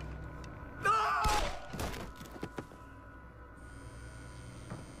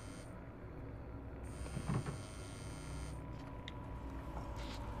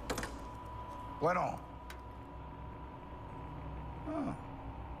 Bueno. Oh.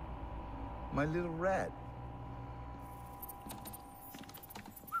 My little rat.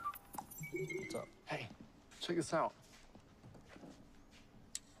 What's up? Hey, check this out.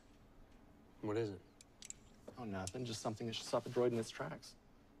 What is it? Oh, nothing. Just something that should stop a droid in its tracks.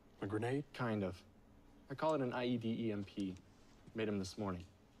 A grenade? Kind of. I call it an IED EMP. Made him this morning.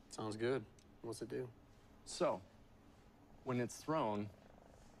 Sounds good. What's it do? So, when it's thrown,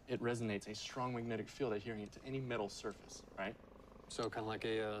 it resonates a strong magnetic field adhering it to any metal surface, right? So kind of like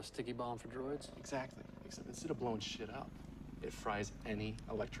a sticky bomb for droids? Exactly. Except instead of blowing shit up, it fries any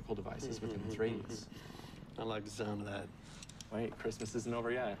electrical devices within its radius. I like the sound of that. Wait, Christmas isn't over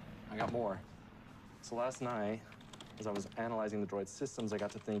yet. I got more. So last night, as I was analyzing the droid's systems, I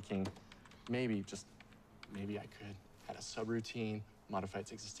got to thinking, maybe, just maybe I could add a subroutine, modify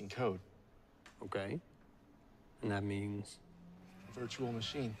its existing code. Okay. And that means? Virtual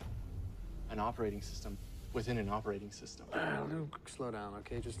machine. An operating system within an operating system. Luke, slow down,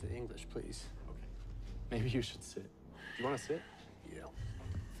 okay? Just the English, please. Okay. Maybe you should sit. Do you want to sit? Yeah.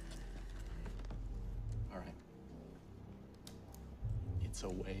 All right. It's a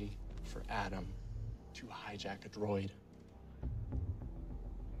way for Adam to hijack a droid.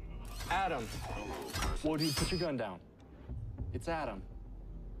 Adam! Whoa, dude, put your gun down. It's Adam.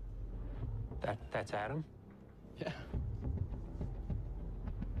 That's Adam? Yeah.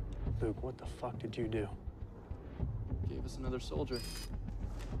 Luke, what the fuck did you do? Gave us another soldier.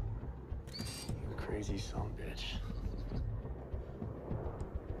 You crazy sumbitch.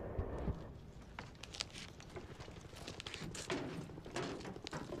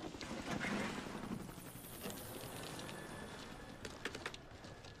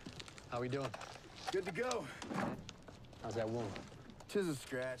 How we doing? Good to go. How's that wound? Tis a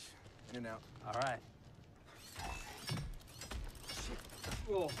scratch. In and out. All right.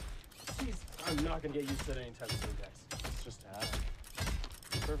 Whoa. Jeez. I'm not gonna get used to it anytime soon, guys. It's just Adam.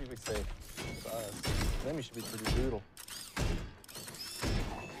 It's perfectly safe. With us. Them, you should be pretty brutal.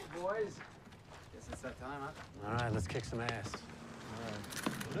 Boys, guess it's that time, huh? All right, let's kick some ass. All right.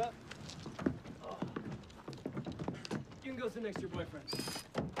 What up? Oh. You can go sit next to your boyfriend.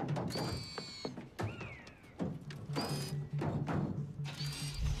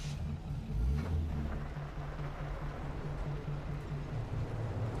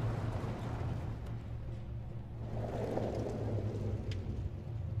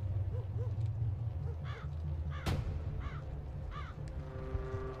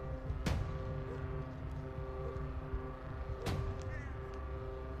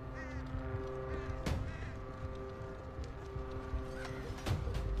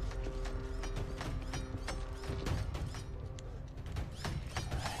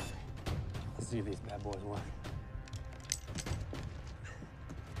 see if these bad boys work.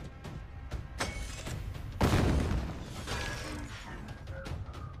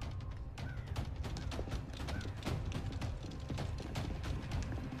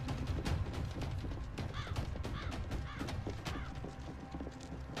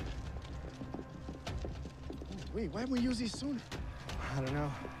 Wait, why haven't we used these sooner? I don't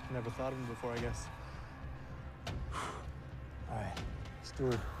know. Never thought of them before, I guess. All right,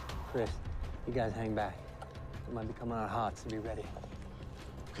 Stuart, Chris, you guys hang back. It might be coming out hot, so be ready.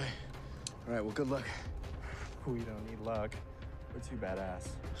 Okay. All right, well, good luck. We don't need luck. We're too badass.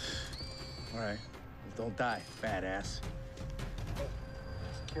 All right. Well, don't die, badass.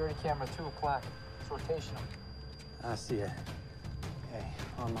 Security camera 2 o'clock. It's rotational. I see it. Okay,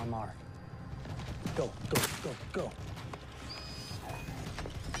 on my mark. Go, go, go, go.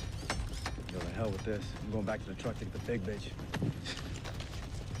 Yo, the hell with this. I'm going back to the truck to get the big bitch.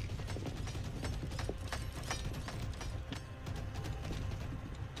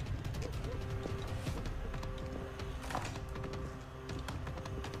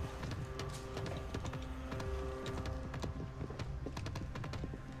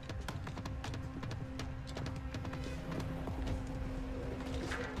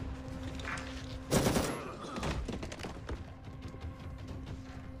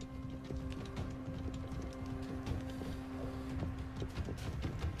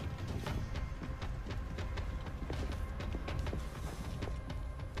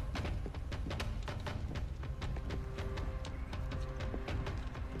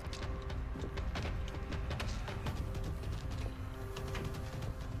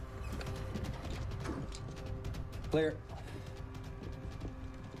 Clear.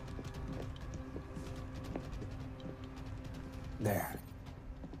 There.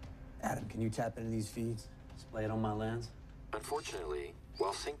 Adam, can you tap into these feeds? Display it on my lens? Unfortunately,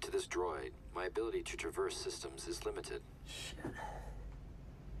 while synced to this droid, my ability to traverse systems is limited. Shit.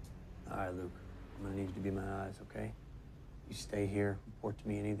 All right, Luke. I'm gonna need you to be my eyes, okay? You stay here, report to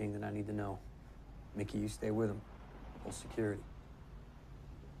me anything that I need to know. Mickey, you stay with him. Full security.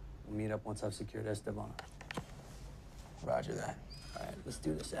 We'll meet up once I've secured Esteban. Roger that. All right, let's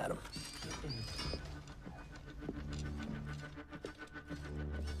do this, Adam.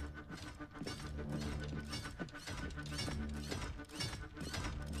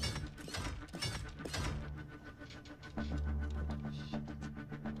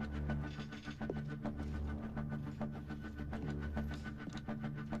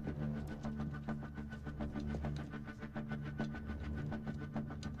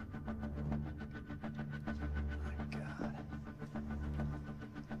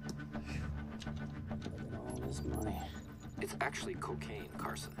 Money. It's actually cocaine,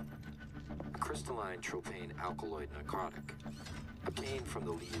 Carson. A crystalline tropane alkaloid narcotic. Obtained from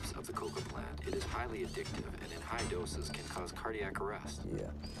the leaves of the coca plant, it is highly addictive and in high doses can cause cardiac arrest.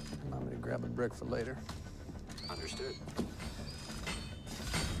 Yeah. I'm gonna grab a brick for later. Understood.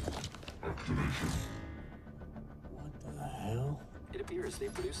 What the hell? It appears they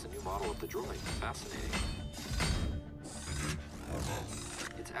produced a new model of the droid. Fascinating.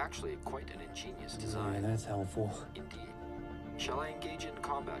 It's actually quite an ingenious design. Yeah, that's helpful. Indeed. Shall I engage in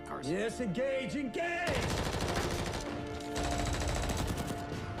combat, Carson? Yes, engage, engage!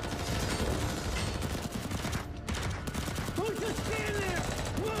 Who's just stand there?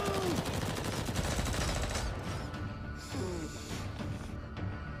 Move!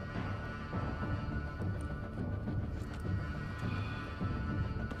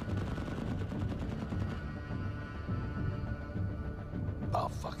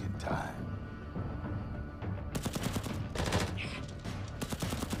 About fucking time.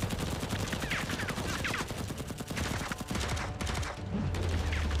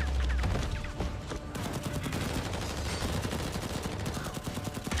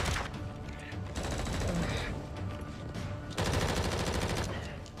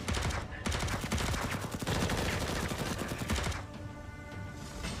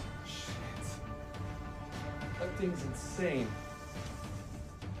 That thing's insane.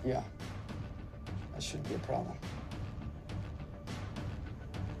 Yeah. That shouldn't be a problem.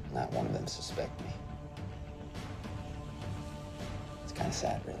 Not one of them suspect me. It's kind of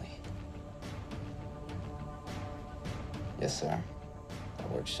sad, really. Yes, sir.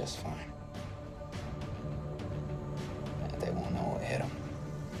 That works just fine. And they won't know what hit them.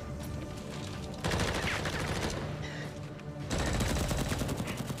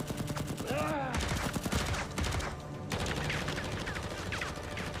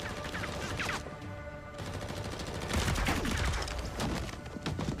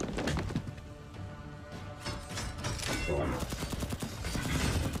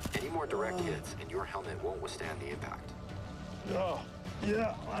 impact hits, and your helmet won't withstand the impact. Oh,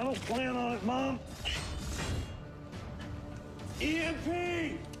 yeah, I don't plan on it, Mom.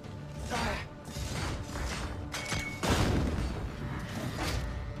 EMP!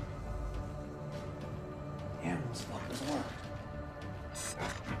 Damn, those fuckers work.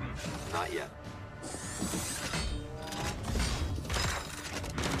 Not yet.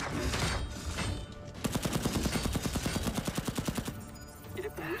 It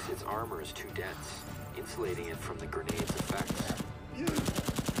appears its armor is too dense, insulating it from the grenade's effects.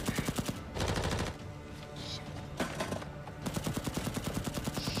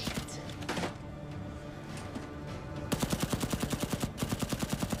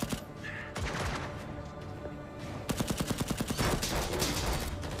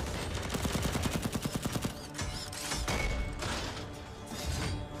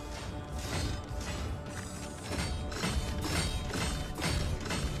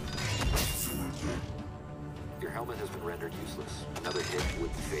 Your helmet has been rendered useless. Another hit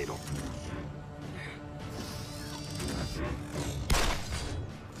would be fatal.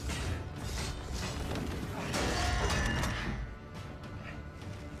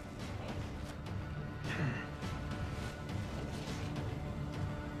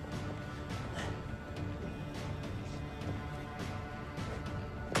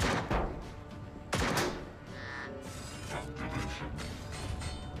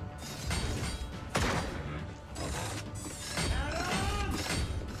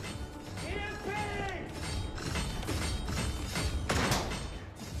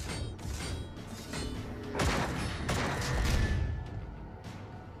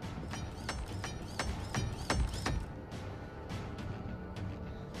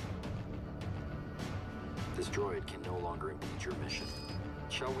 This droid can no longer impede your mission.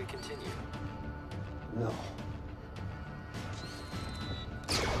 Shall we continue? No.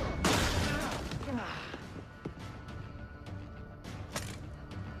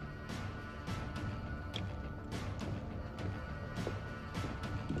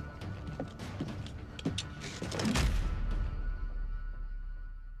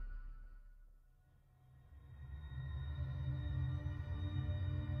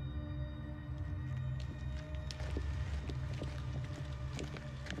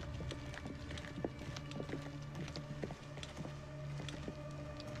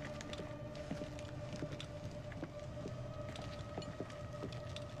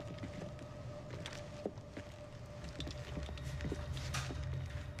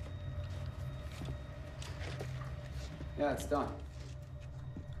 Yeah, it's done.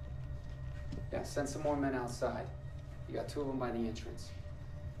 Yeah, send some more men outside. You got 2 of them by the entrance.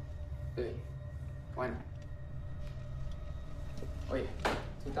 Hey, bueno. Oye,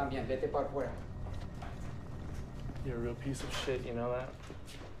 tú también, vete para afuera. You're a real piece of shit, you know that?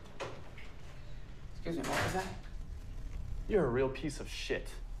 Excuse me, what was that? You're a real piece of shit.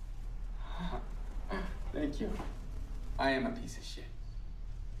 Thank you. I am a piece of shit.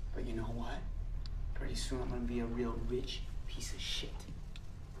 But you know what? Pretty soon I'm gonna be a real rich piece of shit.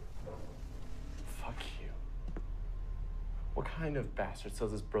 Fuck you. What kind of bastard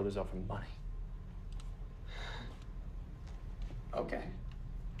sells his brothers out for money? Okay.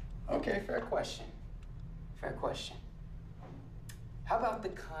 Okay, fair question. Fair question. How about the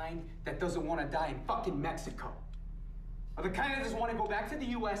kind that doesn't want to die in fucking Mexico? Or the kind that just want to go back to the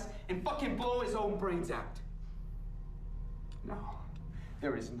US and fucking blow his own brains out? No.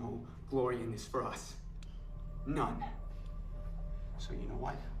 There is no glory in this for us. None. So you know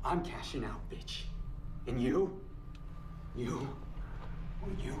what? I'm cashing out, bitch. And you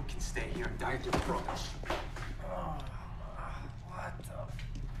can stay here and die with your brothers. What the fuck?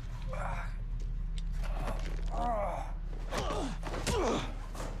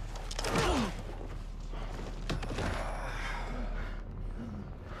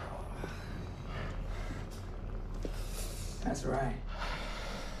 That's right.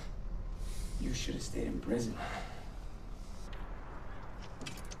 You should have stayed in prison.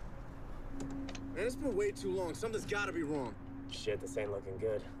 Man, it's been way too long. Something's gotta be wrong. Shit, this ain't looking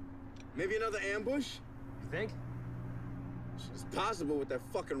good. Maybe another ambush? You think? It's possible with that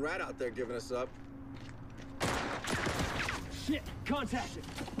fucking rat out there giving us up. Shit, contacted.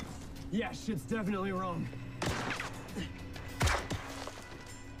 Yeah, shit's definitely wrong.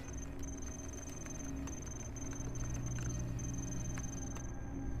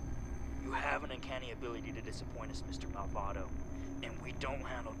 You have an uncanny ability to disappoint us, Mr. Malvado, and we don't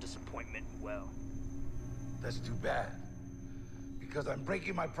handle disappointment well. That's too bad. Because I'm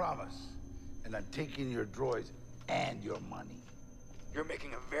breaking my promise, and I'm taking your droids and your money. You're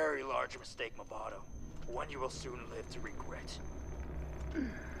making a very large mistake, Malvado. One you will soon live to regret.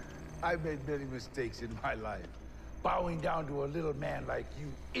 I've made many mistakes in my life. Bowing down to a little man like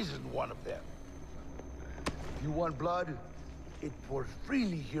you isn't one of them. If you want blood, it pours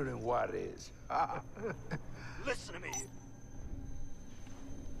freely here in Juarez. Listen to me.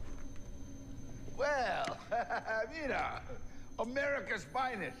 Well, mira, America's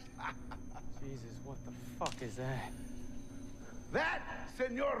finest. Jesus, what the fuck is that? That,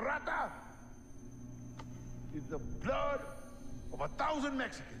 Senor Rata, is the blood of 1,000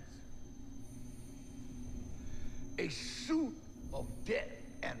 Mexicans. A suit of death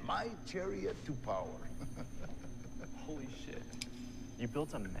and my chariot to power. Holy shit. You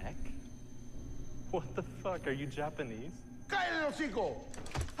built a mech? What the fuck? Are you Japanese? ¡Cállate el hocico!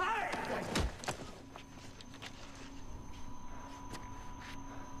 Hi!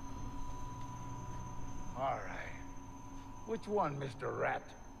 All right. Which one, Mr. Rat?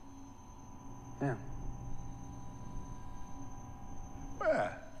 Yeah.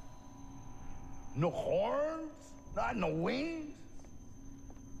 Well, no horns, not no wings.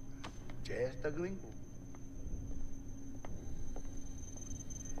 Just a gringo.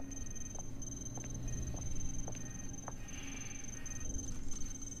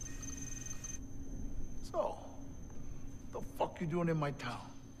 So, the fuck you doing in my town?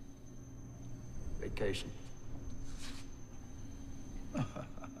 Vacation.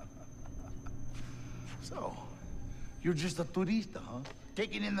 So, you're just a turista, huh?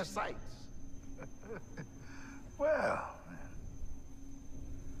 Taking in the sights. Well,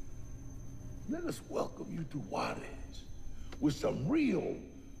 let us welcome you to Juarez with some real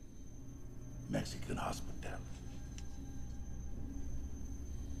Mexican hospitality.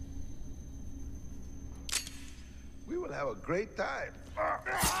 We will have a great time.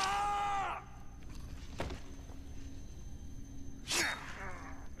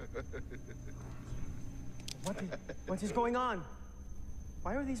 What is going on?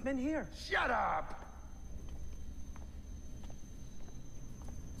 Why are these men here? Shut up!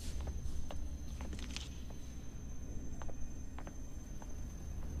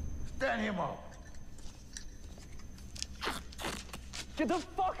 Stand him up. Get the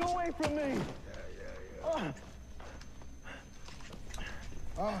fuck away from me!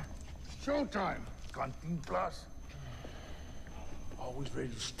 Showtime, Cantinflas. Always ready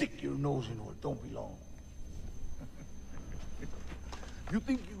to stick your nose in where it don't belong. You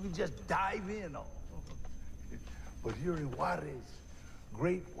think you can just dive in? Oh. But here in Juarez,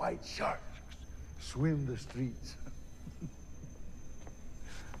 great white sharks swim the streets.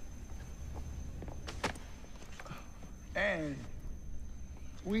 And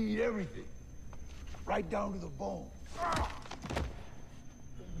we eat everything, right down to the bone.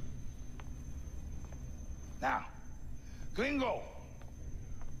 Now, Gringo,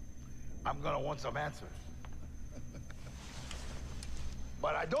 I'm gonna want some answers.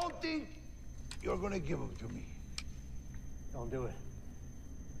 But I don't think you're gonna give them to me. Don't do it.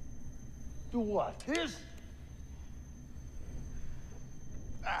 Do what? This?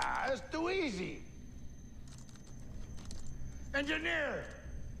 Ah, that's too easy. Engineer!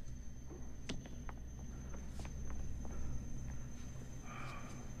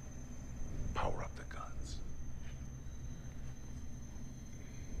 Power up the guns.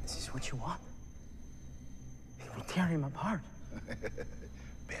 This is what you want? It will tear him apart.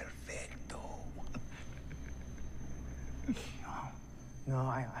 Perfecto. No,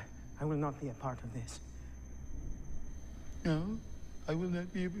 I will not be a part of this. No, I will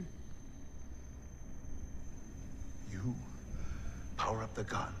not be able. You power up the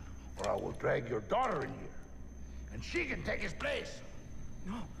gun, or I will drag your daughter in here, and she can take his place.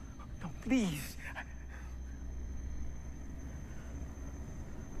 No, please.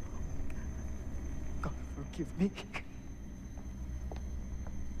 God, forgive me.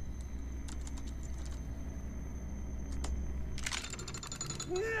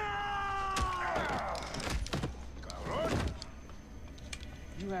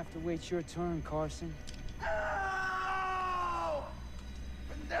 You have to wait your turn, Carson.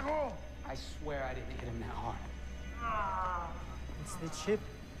 Pendejo! I swear I didn't hit him that hard. It's the chip.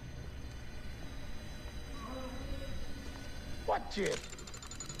 What chip?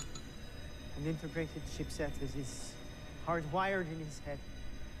 An integrated chipset is hardwired in his head.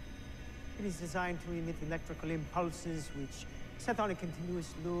 It is designed to emit electrical impulses which, set on a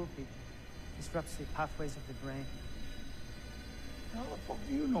continuous loop, it disrupts the pathways of the brain. How the fuck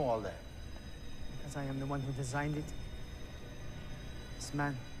do you know all that? Because I am the one who designed it. This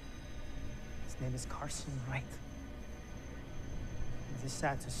man, his name is Carson Wright. It is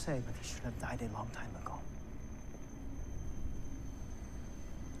sad to say, but he should have died a long time ago.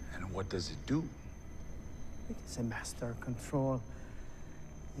 And what does it do? It is a master control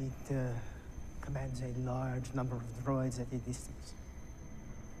It commands a large number of droids at a distance.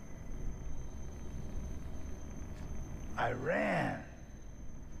 I ran.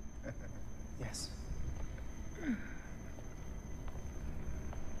 Yes.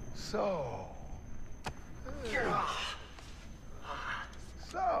 So,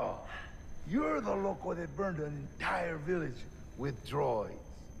 you're the loco that burned an entire village with droids.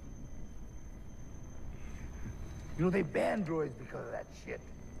 You know, they banned droids because of that shit.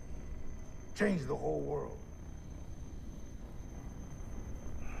 Changed the whole world.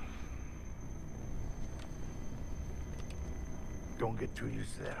 Don't get too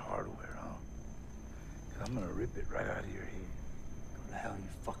used to that hardware, huh? 'Cause I'm gonna rip it right out of your head. Go to hell, you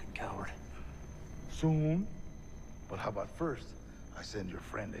fucking coward. Soon. But how about first, I send your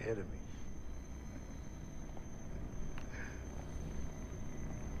friend ahead of me.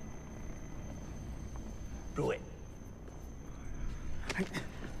 Do it.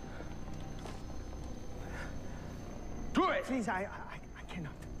 Do it! Please, I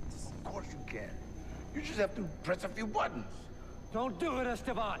cannot. Of course you can. You just have to press a few buttons. Don't do it,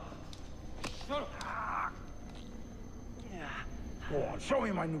 Esteban. Shut up. Go on, show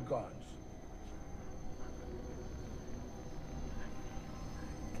me my new guns.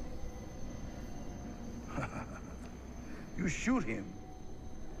 You shoot him,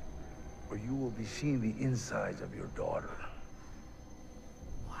 or you will be seeing the insides of your daughter.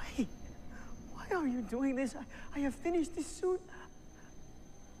 Why? Why are you doing this? I have finished this suit.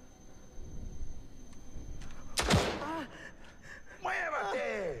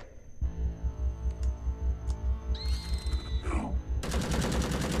 ¡Muévate!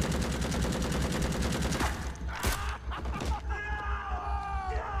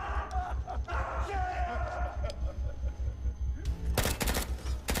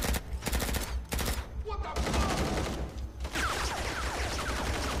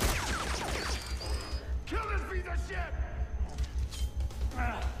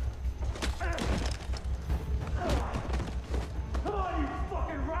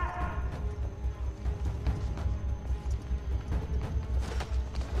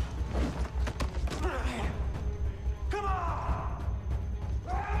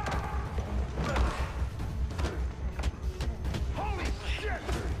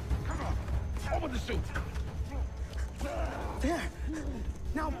 There.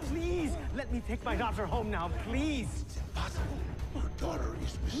 Now, please, let me take my daughter home now, please. It's impossible. Your daughter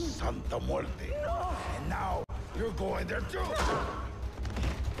is with Santa Muerte. No! And now you're going there too.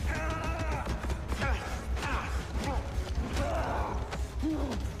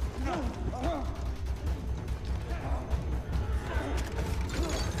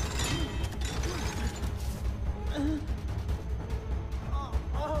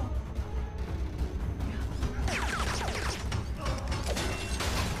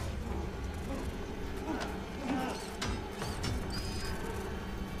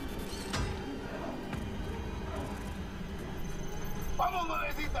 Vamos,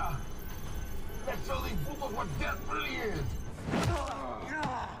 madrecita. Let's show these putos what death really is.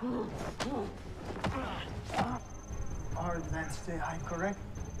 Are that's the eye correct?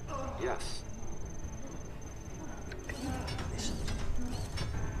 Yes. Listen.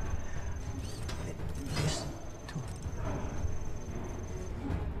 Listen to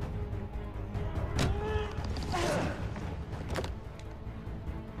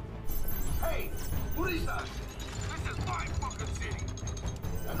Hey, Urisa, this is my fucking city.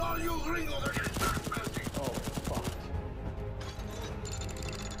 And all you gringos are getting trespassing. Oh, fuck.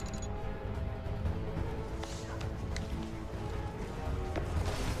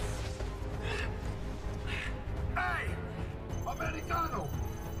 Hey, Americano,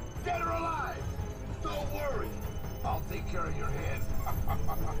 dead or alive, don't worry. I'll take care of your head.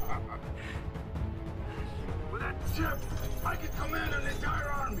 With that chip, I can command an entire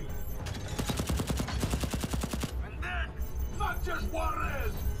army. And then, not just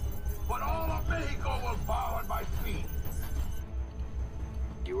Juarez, but all of Mexico will bow at my feet.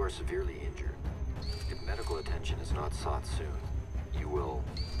 You are severely injured. If medical attention is not sought soon, you will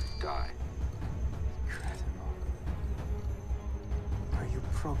die. Incredible. Are you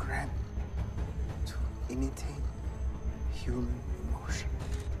programmed to imitate human emotion?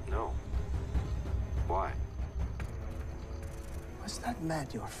 No. Why? Was that man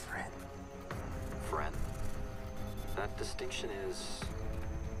your friend? Friend? That distinction is...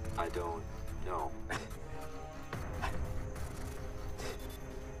 I don't know.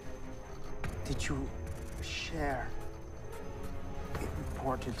 Did you share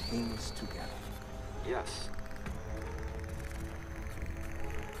important things together? Yes.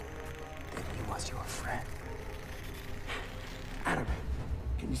 Then he was your friend. Adam,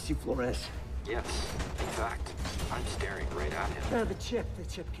 can You see Flores? Yes. In fact, I'm staring right at him. The chip.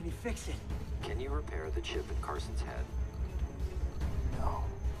 Can you fix it? Can you repair the chip in Carson's head? No.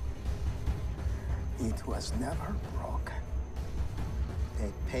 It was never broken.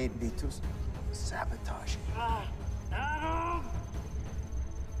 They paid me to sabotage it. Adam!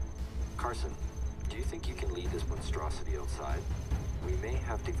 Carson, do you think you can lead this monstrosity outside? We may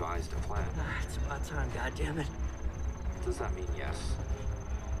have devised a plan. It's about time, goddammit. Does that mean yes?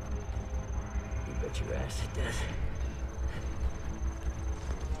 You bet your ass it does.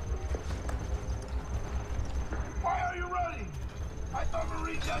 Why are you running? I thought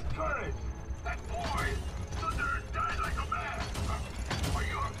Marines had courage. That boy stood there and died like a man. Are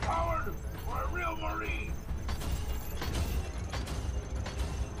you a coward or a real Marine?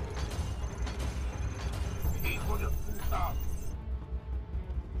 Hijo de puta.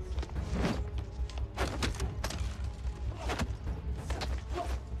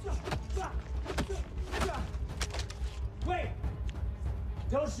 Wait!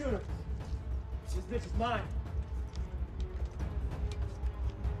 Don't shoot him. This bitch is mine.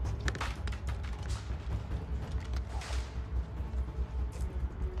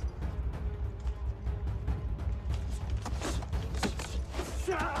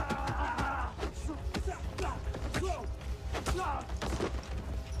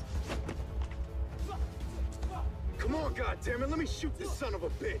 Come on, goddammit, let me shoot this son of a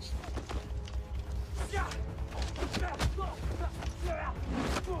bitch.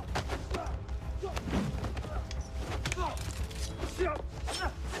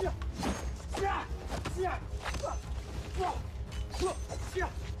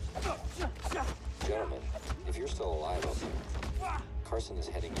 Gentlemen, if you're still alive out there, Carson is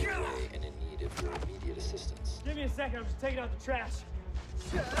heading your way and in need of your immediate assistance. Give me a second, I'm just taking out the trash.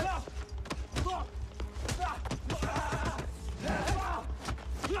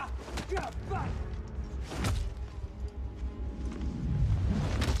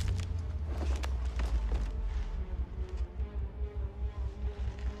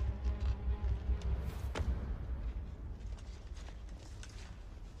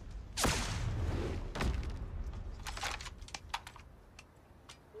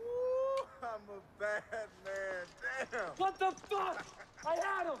 I'm a bad man, damn. What the fuck? I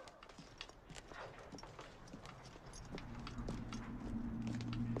had him!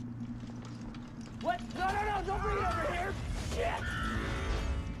 What? No, don't bring it over here! Shit!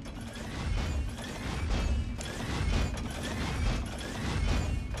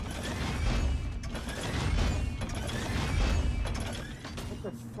 What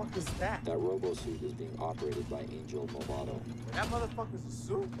the fuck is that? That robo-suit is being operated by Angel Movado. That motherfucker's a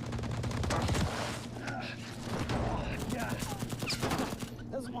suit? Oh, God.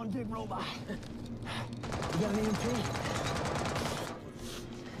 That's one big robot. You got an EMP?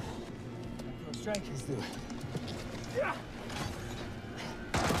 What strikers do? Yeah.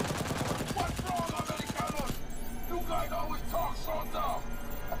 What's wrong, Americanos? You guys always talk so dumb.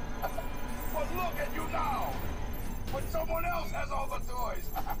 But look at you now. When someone else has all the toys.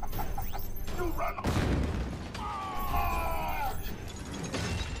 You run. Ah!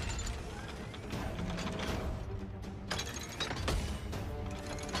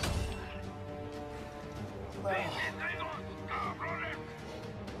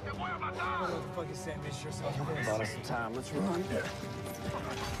 What the fuck is Sam? Miss yourself. Bought us some time. Let's run.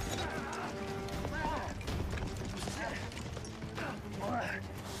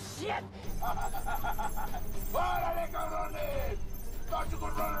 Shit! Párale, cabrones! Thought you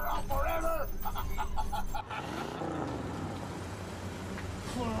could run around forever?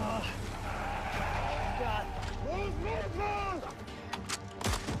 God. Move!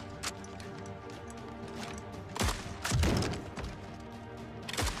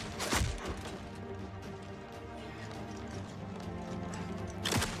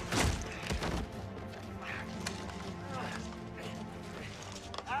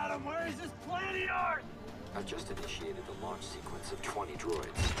 Adam, where is this plan of yours? I've just initiated the launch sequence of 20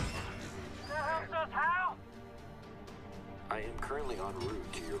 droids. How? I am currently en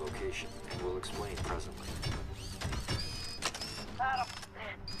route to your location and will explain presently. Adam!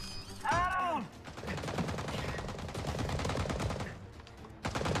 Adam!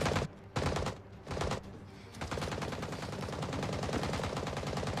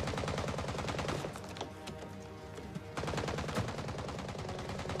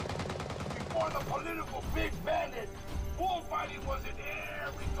 Before the political big bandit, bullfighting was in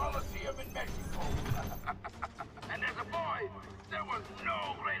every coliseum in Mexico. And as a boy, there was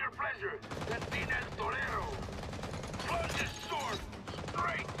no greater pleasure than being El Torero. Plunge his sword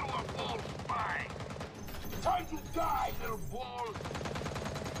straight through a bull's spine. Time to die, little bull.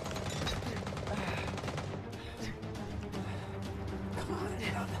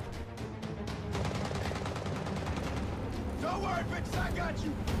 Don't worry, bitch, I got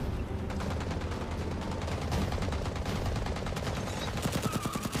you!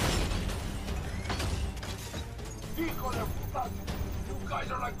 Hijo de puta! You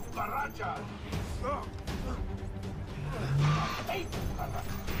guys are like cucarachas! Hey, cucaracha!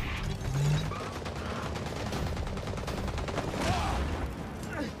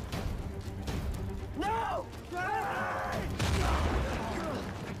 No!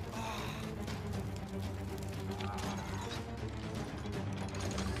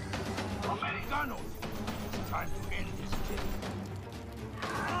 Americanos! It's time to end this shit.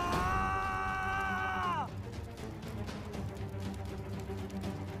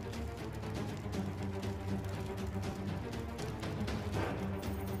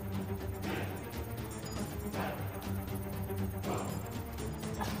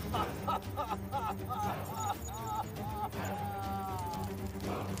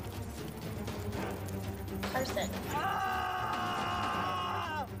 Carson.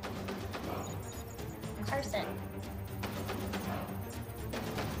 Carson.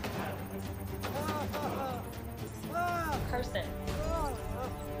 Carson.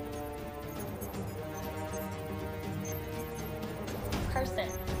 Carson.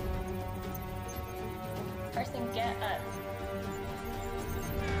 Carson, get up.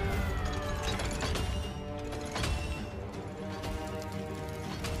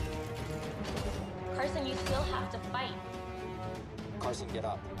 Carson, you still have to fight. Carson, get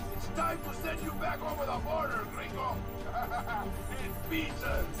up. It's time to send you back over the border, gringo! In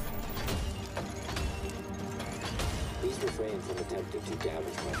pieces! Please refrain from attempting to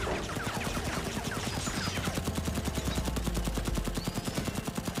damage my friend.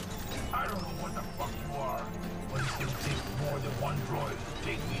 I don't know what the fuck you are, but it's gonna take more than one droid to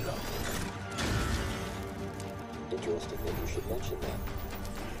take me down. Interesting that you should mention that.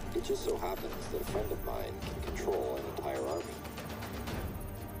 It just so happens that a friend of mine can control an entire army.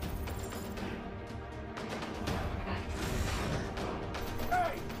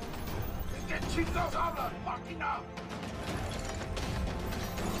 Hey! ¿De qué chicos hablan, máquina?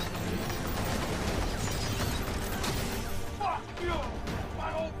 Fuck you!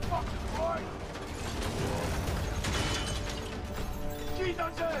 My old fucking droid!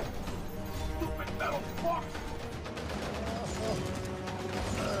 Quítate! Stupid metal fuck!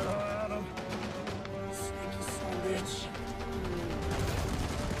 Adam. Sneaky son of a bitch.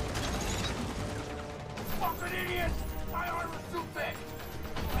 Fucking idiot! My armor's too thick!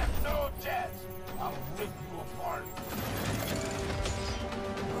 I have no chance! I'll rip you apart!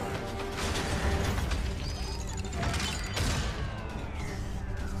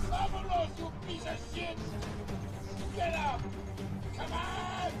 Vámonos, you piece of shit! Get up! Come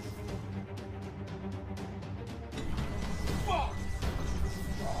on! Fuck!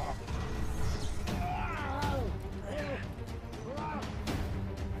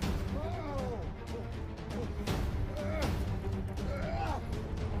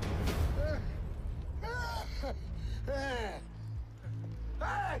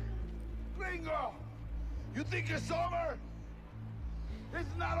 Hey! Gringo! You think it's over?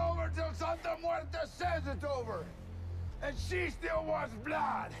 It's not over till Santa Muerte says it's over. And she still wants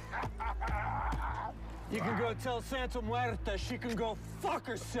blood. You can go tell Santa Muerta she can go fuck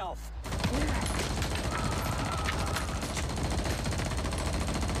herself.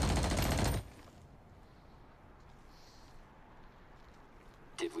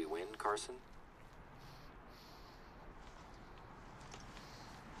 Did we win, Carson?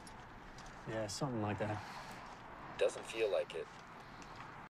 Yeah, something like that. Doesn't feel like it.